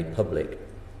should be made public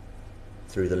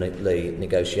through the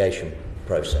negotiation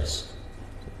process?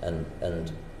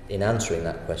 And in answering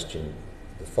that question,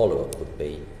 the follow-up would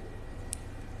be,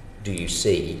 do you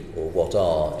see, or what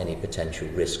are any potential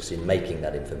risks in making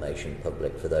that information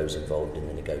public for those involved in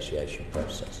the negotiation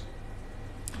process?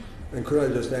 And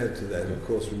could I just add to that, of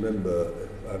course, remember,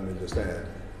 I may just add,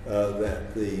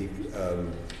 that the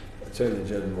Attorney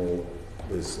General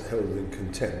was held in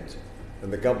contempt,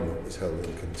 and the government was held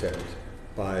in contempt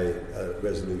by a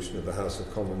resolution of the House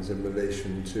of Commons in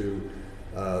relation to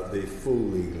the full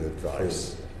legal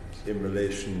advice in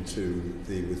relation to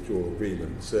the withdrawal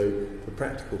agreement. So for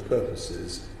practical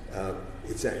purposes,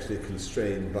 it's actually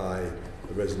constrained by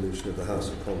a resolution of the House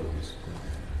of Commons.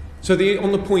 So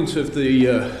on the point of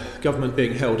the government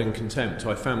being held in contempt,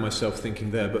 I found myself thinking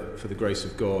there, but for the grace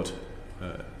of God,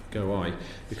 go I,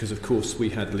 because of course we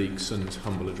had leaks and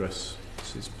humble addresses,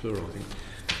 plural, I think.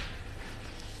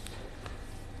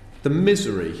 The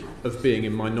misery of being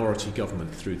in minority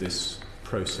government through this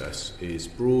process is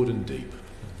broad and deep.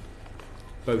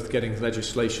 both getting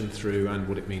legislation through and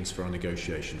what it means for our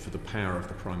negotiation, for the power of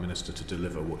the Prime Minister to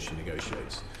deliver what she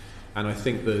negotiates. And I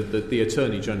think that the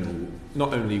Attorney General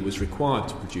not only was required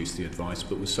to produce the advice,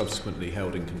 but was subsequently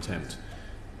held in contempt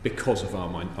because of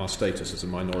our status as a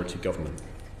minority government.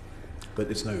 But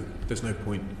there's no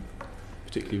point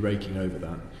particularly raking over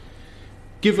that.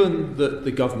 Given that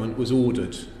the government was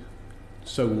ordered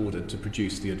to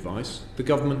produce the advice, the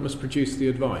government must produce the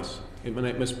advice.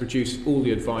 It must produce all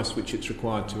the advice which it's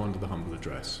required to under the humble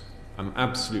address. I'm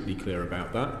absolutely clear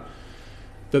about that.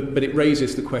 But it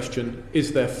raises the question,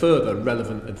 is there further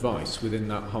relevant advice within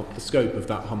the scope of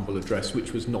that humble address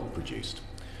which was not produced?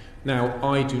 Now,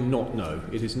 I do not know.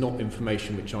 It is not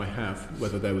information which I have,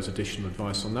 whether there was additional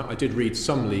advice on that. I did read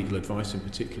some legal advice, in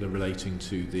particular relating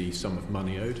to the sum of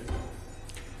money owed.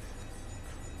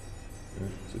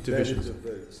 That is a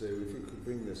vote, so if you could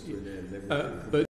bring this to an end, then we can